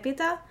Apila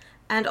Pepita.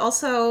 And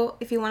also,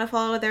 if you want to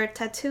follow their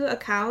tattoo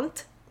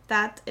account,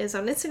 that is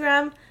on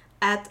Instagram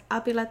at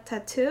Apila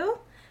Tattoo.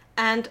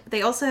 And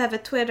they also have a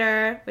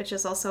Twitter, which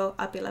is also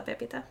Apila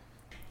Pepita.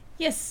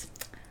 Yes.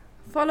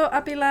 Follow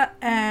Apila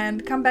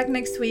and come back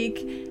next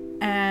week.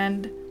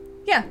 And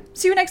yeah,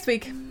 see you next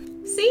week.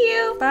 See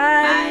you. Bye.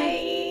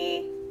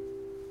 Bye.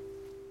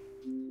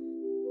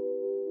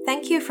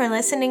 Thank you for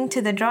listening to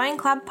the Drawing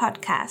Club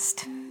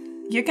podcast.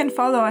 You can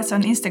follow us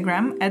on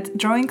Instagram at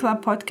Drawing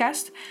Club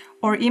Podcast,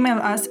 or email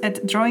us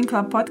at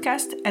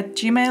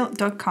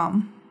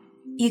drawingclubpodcast@gmail.com.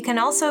 You can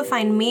also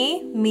find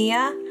me,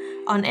 Mia,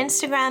 on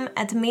Instagram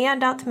at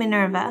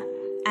mia.minerva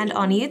and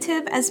on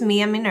YouTube as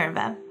Mia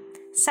Minerva.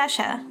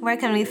 Sasha, where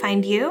can we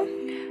find you?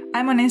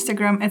 I'm on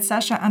Instagram at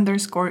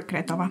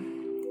Sasha_Kretova.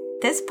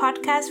 This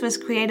podcast was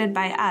created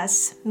by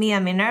us, Mia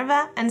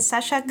Minerva and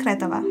Sasha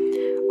Kretova.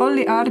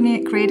 Olli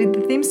Arni created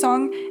the theme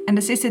song and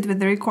assisted with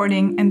the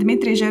recording, and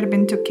Dmitry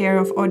Zherbin took care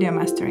of audio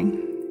mastering.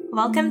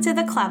 Welcome to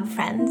the club,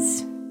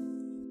 friends.